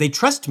great because they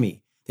trust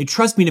me. They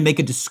trust me to make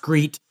a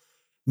discreet,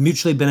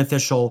 mutually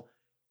beneficial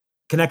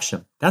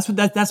connection. That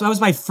was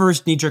my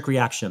first knee-jerk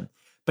reaction.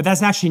 But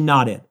that's actually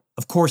not it.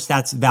 Of course,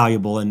 that's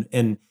valuable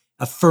and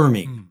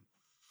affirming.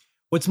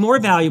 What's more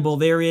valuable,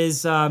 there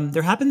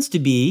happens to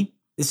be,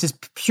 this is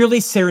purely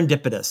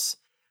serendipitous.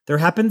 There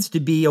happens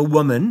to be a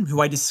woman who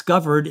I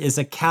discovered is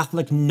a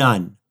Catholic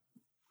nun.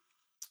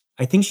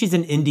 I think she's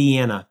in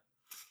Indiana.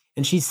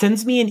 And she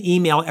sends me an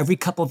email every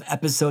couple of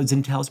episodes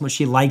and tells me what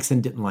she likes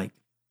and didn't like.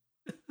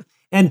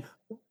 And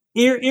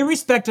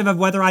irrespective of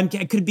whether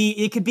it could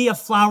be a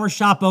flower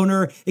shop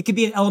owner, it could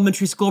be an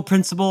elementary school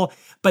principal,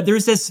 but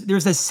there's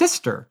a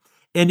sister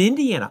in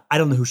Indiana. I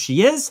don't know who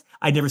she is.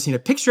 I've never seen a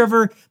picture of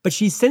her, but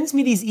she sends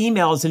me these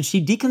emails and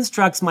she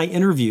deconstructs my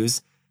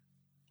interviews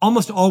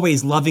almost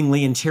always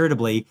lovingly and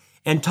charitably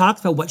and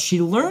talks about what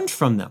she learned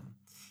from them.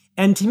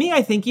 And to me,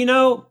 I think,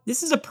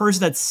 this is a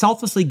person that's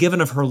selflessly given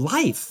of her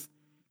life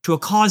to a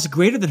cause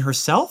greater than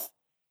herself.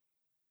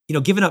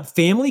 Given up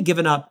family,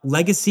 given up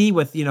legacy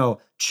with,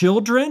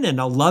 children and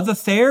a love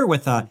affair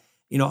with a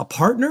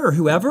partner or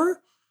whoever.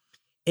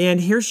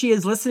 And here she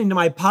is listening to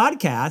my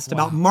podcast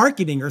about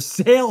marketing or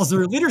sales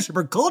or leadership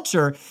or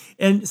culture.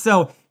 And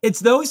so it's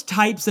those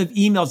types of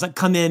emails that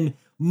come in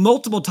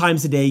multiple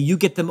times a day. You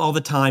get them all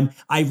the time.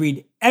 I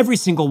read every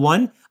single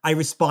one. I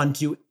respond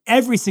to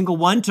every single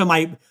one to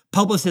my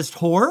publicist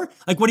whore.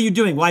 Like, what are you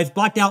doing? Well, I've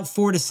blocked out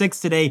 4 to 6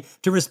 today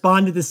to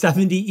respond to the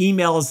 70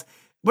 emails.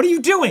 What are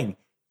you doing?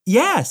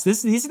 Yes,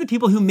 these are the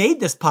people who made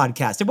this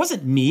podcast. It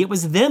wasn't me. It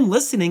was them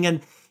listening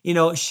and,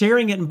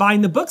 sharing it and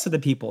buying the books of the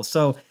people.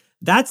 So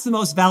that's the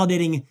most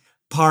validating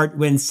part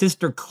when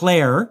Sister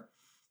Claire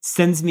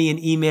sends me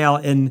an email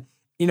and,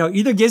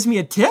 either gives me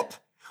a tip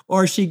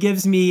or she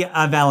gives me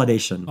a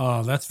validation.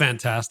 Oh, that's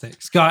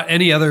fantastic. Scott,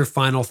 any other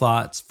final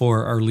thoughts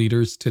for our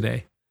leaders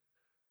today?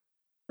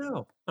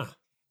 No.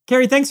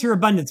 Carrie, thanks for your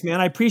abundance, man.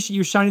 I appreciate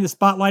you shining the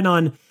spotlight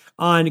on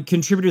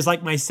contributors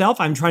like myself.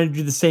 I'm trying to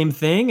do the same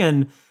thing.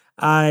 And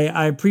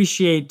I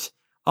appreciate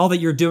all that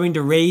you're doing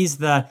to raise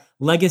the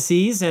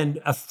legacies and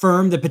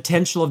affirm the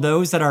potential of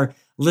those that are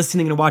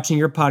listening and watching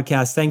your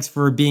podcast. Thanks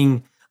for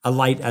being a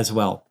light as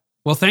well.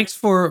 Well, thanks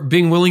for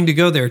being willing to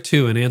go there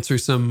too and answer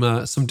some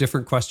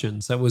different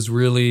questions. That was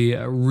really,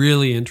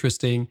 really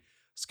interesting.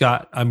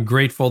 Scott, I'm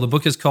grateful. The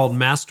book is called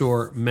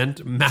Master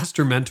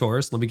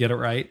Mentors. Let me get it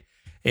right.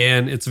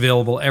 And it's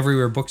available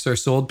everywhere books are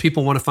sold.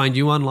 People want to find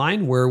you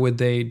online. Where would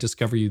they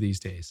discover you these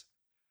days?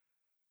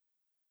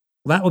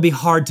 Well, that would be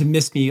hard to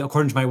miss me,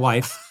 according to my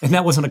wife. And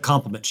that wasn't a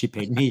compliment she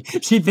paid me.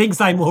 She thinks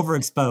I'm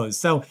overexposed.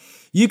 So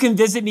you can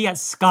visit me at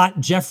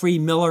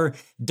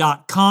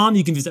scottjeffreymiller.com.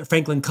 You can visit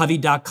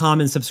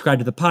FranklinCovey.com and subscribe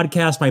to the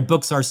podcast. My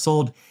books are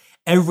sold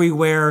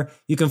everywhere.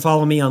 You can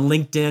follow me on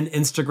LinkedIn,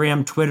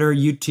 Instagram, Twitter,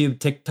 YouTube,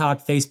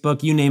 TikTok,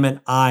 Facebook, you name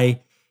it.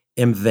 I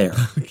am there.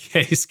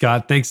 Okay,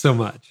 Scott, thanks so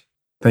much.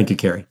 Thank you,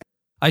 Carrie.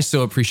 I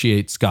so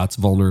appreciate Scott's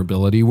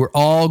vulnerability. We're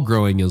all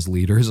growing as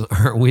leaders,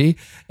 aren't we?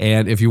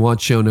 And if you want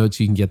show notes,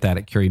 you can get that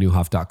at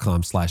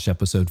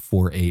carrynewhoff.com/episode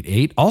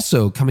 488.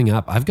 Also, coming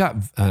up, I've got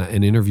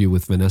an interview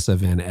with Vanessa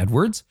Van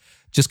Edwards.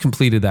 Just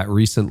completed that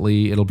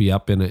recently. It'll be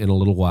up in a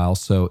little while.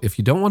 So if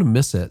you don't want to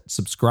miss it,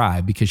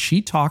 subscribe, because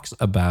she talks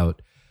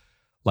about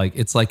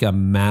it's like a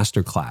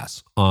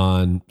masterclass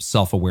on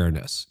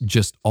self-awareness.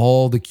 Just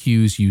all the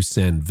cues you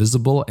send,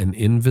 visible and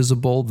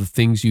invisible, the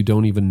things you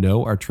don't even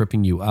know are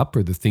tripping you up,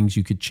 or the things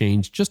you could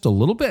change just a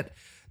little bit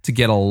to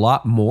get a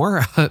lot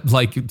more.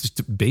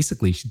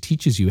 Basically, she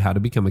teaches you how to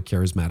become a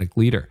charismatic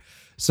leader.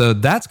 So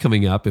that's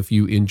coming up if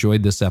you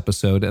enjoyed this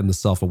episode and the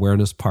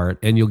self-awareness part,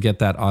 and you'll get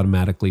that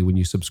automatically when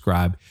you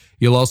subscribe.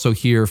 You'll also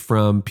hear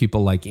from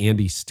people like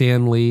Andy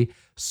Stanley,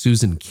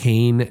 Susan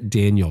Cain,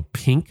 Daniel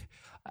Pink.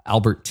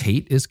 Albert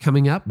Tate is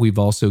coming up. We've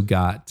also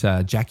got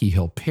Jackie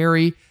Hill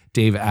Perry,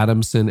 Dave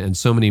Adamson, and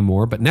so many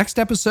more. But next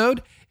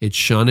episode, it's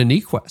Shauna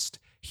Niequist.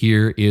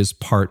 Here is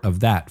part of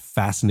that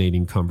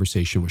fascinating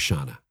conversation with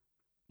Shauna.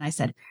 I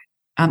said,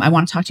 I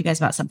want to talk to you guys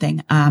about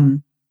something.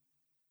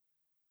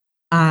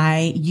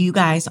 You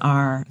guys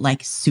are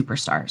like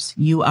superstars.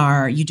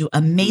 You do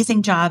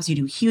amazing jobs. You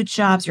do huge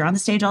jobs. You're on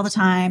the stage all the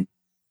time.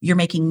 You're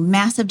making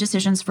massive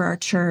decisions for our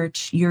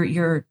church.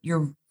 You're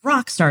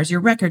rock stars. You're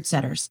record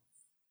setters.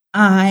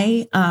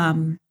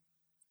 I'm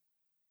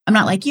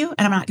not like you,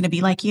 and I'm not going to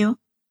be like you.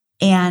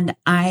 And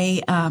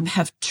I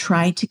have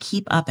tried to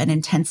keep up an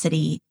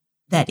intensity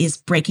that is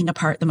breaking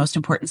apart the most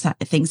important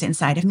things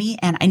inside of me.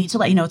 And I need to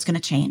let you know it's going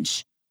to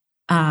change.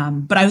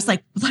 But I was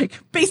like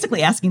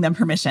basically asking them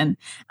permission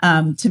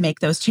to make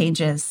those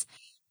changes.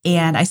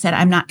 And I said,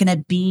 I'm not going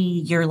to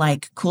be your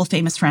cool,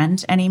 famous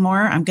friend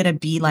anymore. I'm going to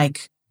be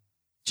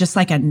just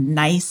a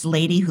nice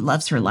lady who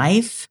loves her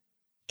life.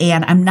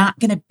 And there's not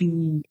going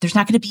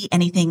to be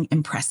anything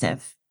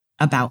impressive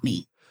about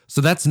me.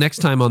 So that's next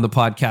time on the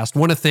podcast. I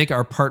want to thank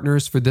our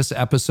partners for this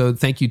episode.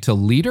 Thank you to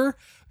Leader.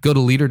 Go to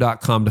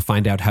leader.com to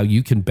find out how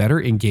you can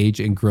better engage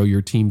and grow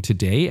your team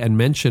today, and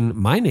mention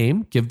my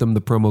name. Give them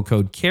the promo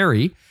code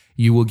CAREY.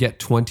 You will get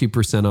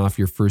 20% off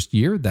your first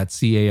year. That's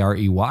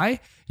CAREY.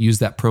 Use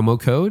that promo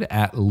code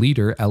at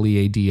leader,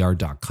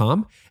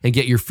 LEADR.com, and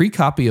get your free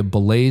copy of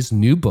Belay's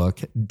new book,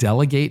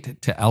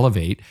 Delegate to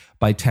Elevate,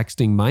 by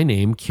texting my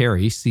name,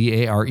 Carey,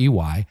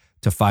 CAREY,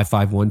 to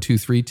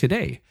 55123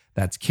 today.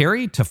 That's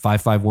Carey to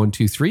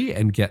 55123,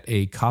 and get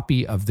a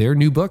copy of their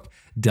new book,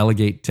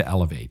 Delegate to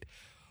Elevate.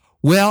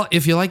 Well,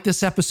 if you like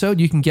this episode,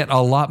 you can get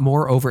a lot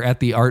more over at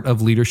the Art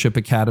of Leadership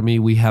Academy.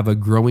 We have a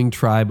growing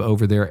tribe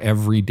over there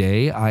every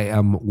day. I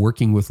am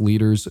working with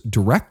leaders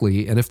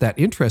directly, and if that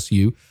interests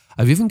you,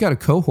 I've even got a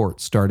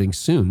cohort starting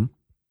soon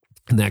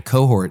And that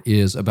cohort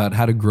is about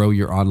how to grow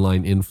your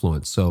online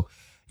influence. So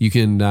you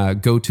can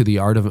go to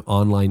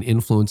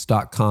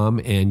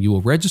theartofonlineinfluence.com and you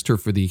will register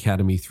for the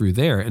Academy through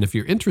there. And if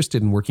you're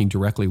interested in working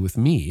directly with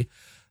me,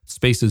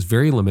 space is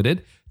very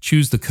limited.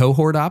 Choose the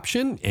cohort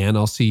option, and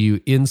I'll see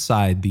you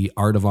inside the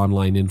Art of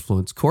Online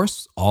Influence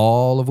course,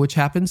 all of which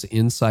happens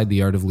inside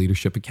the Art of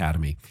Leadership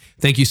Academy.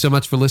 Thank you so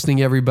much for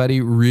listening, everybody.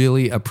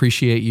 Really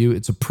appreciate you.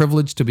 It's a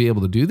privilege to be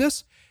able to do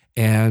this.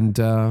 And,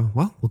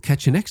 well, we'll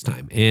catch you next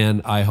time.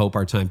 And I hope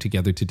our time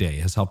together today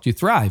has helped you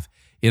thrive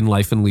in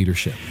life and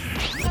leadership.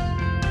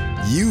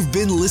 You've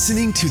been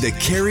listening to the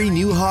Carey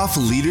Nieuwhof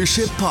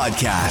Leadership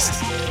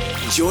Podcast.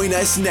 Join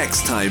us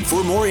next time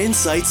for more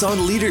insights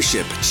on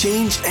leadership,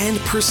 change, and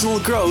personal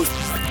growth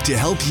to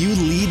help you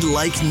lead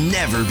like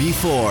never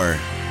before.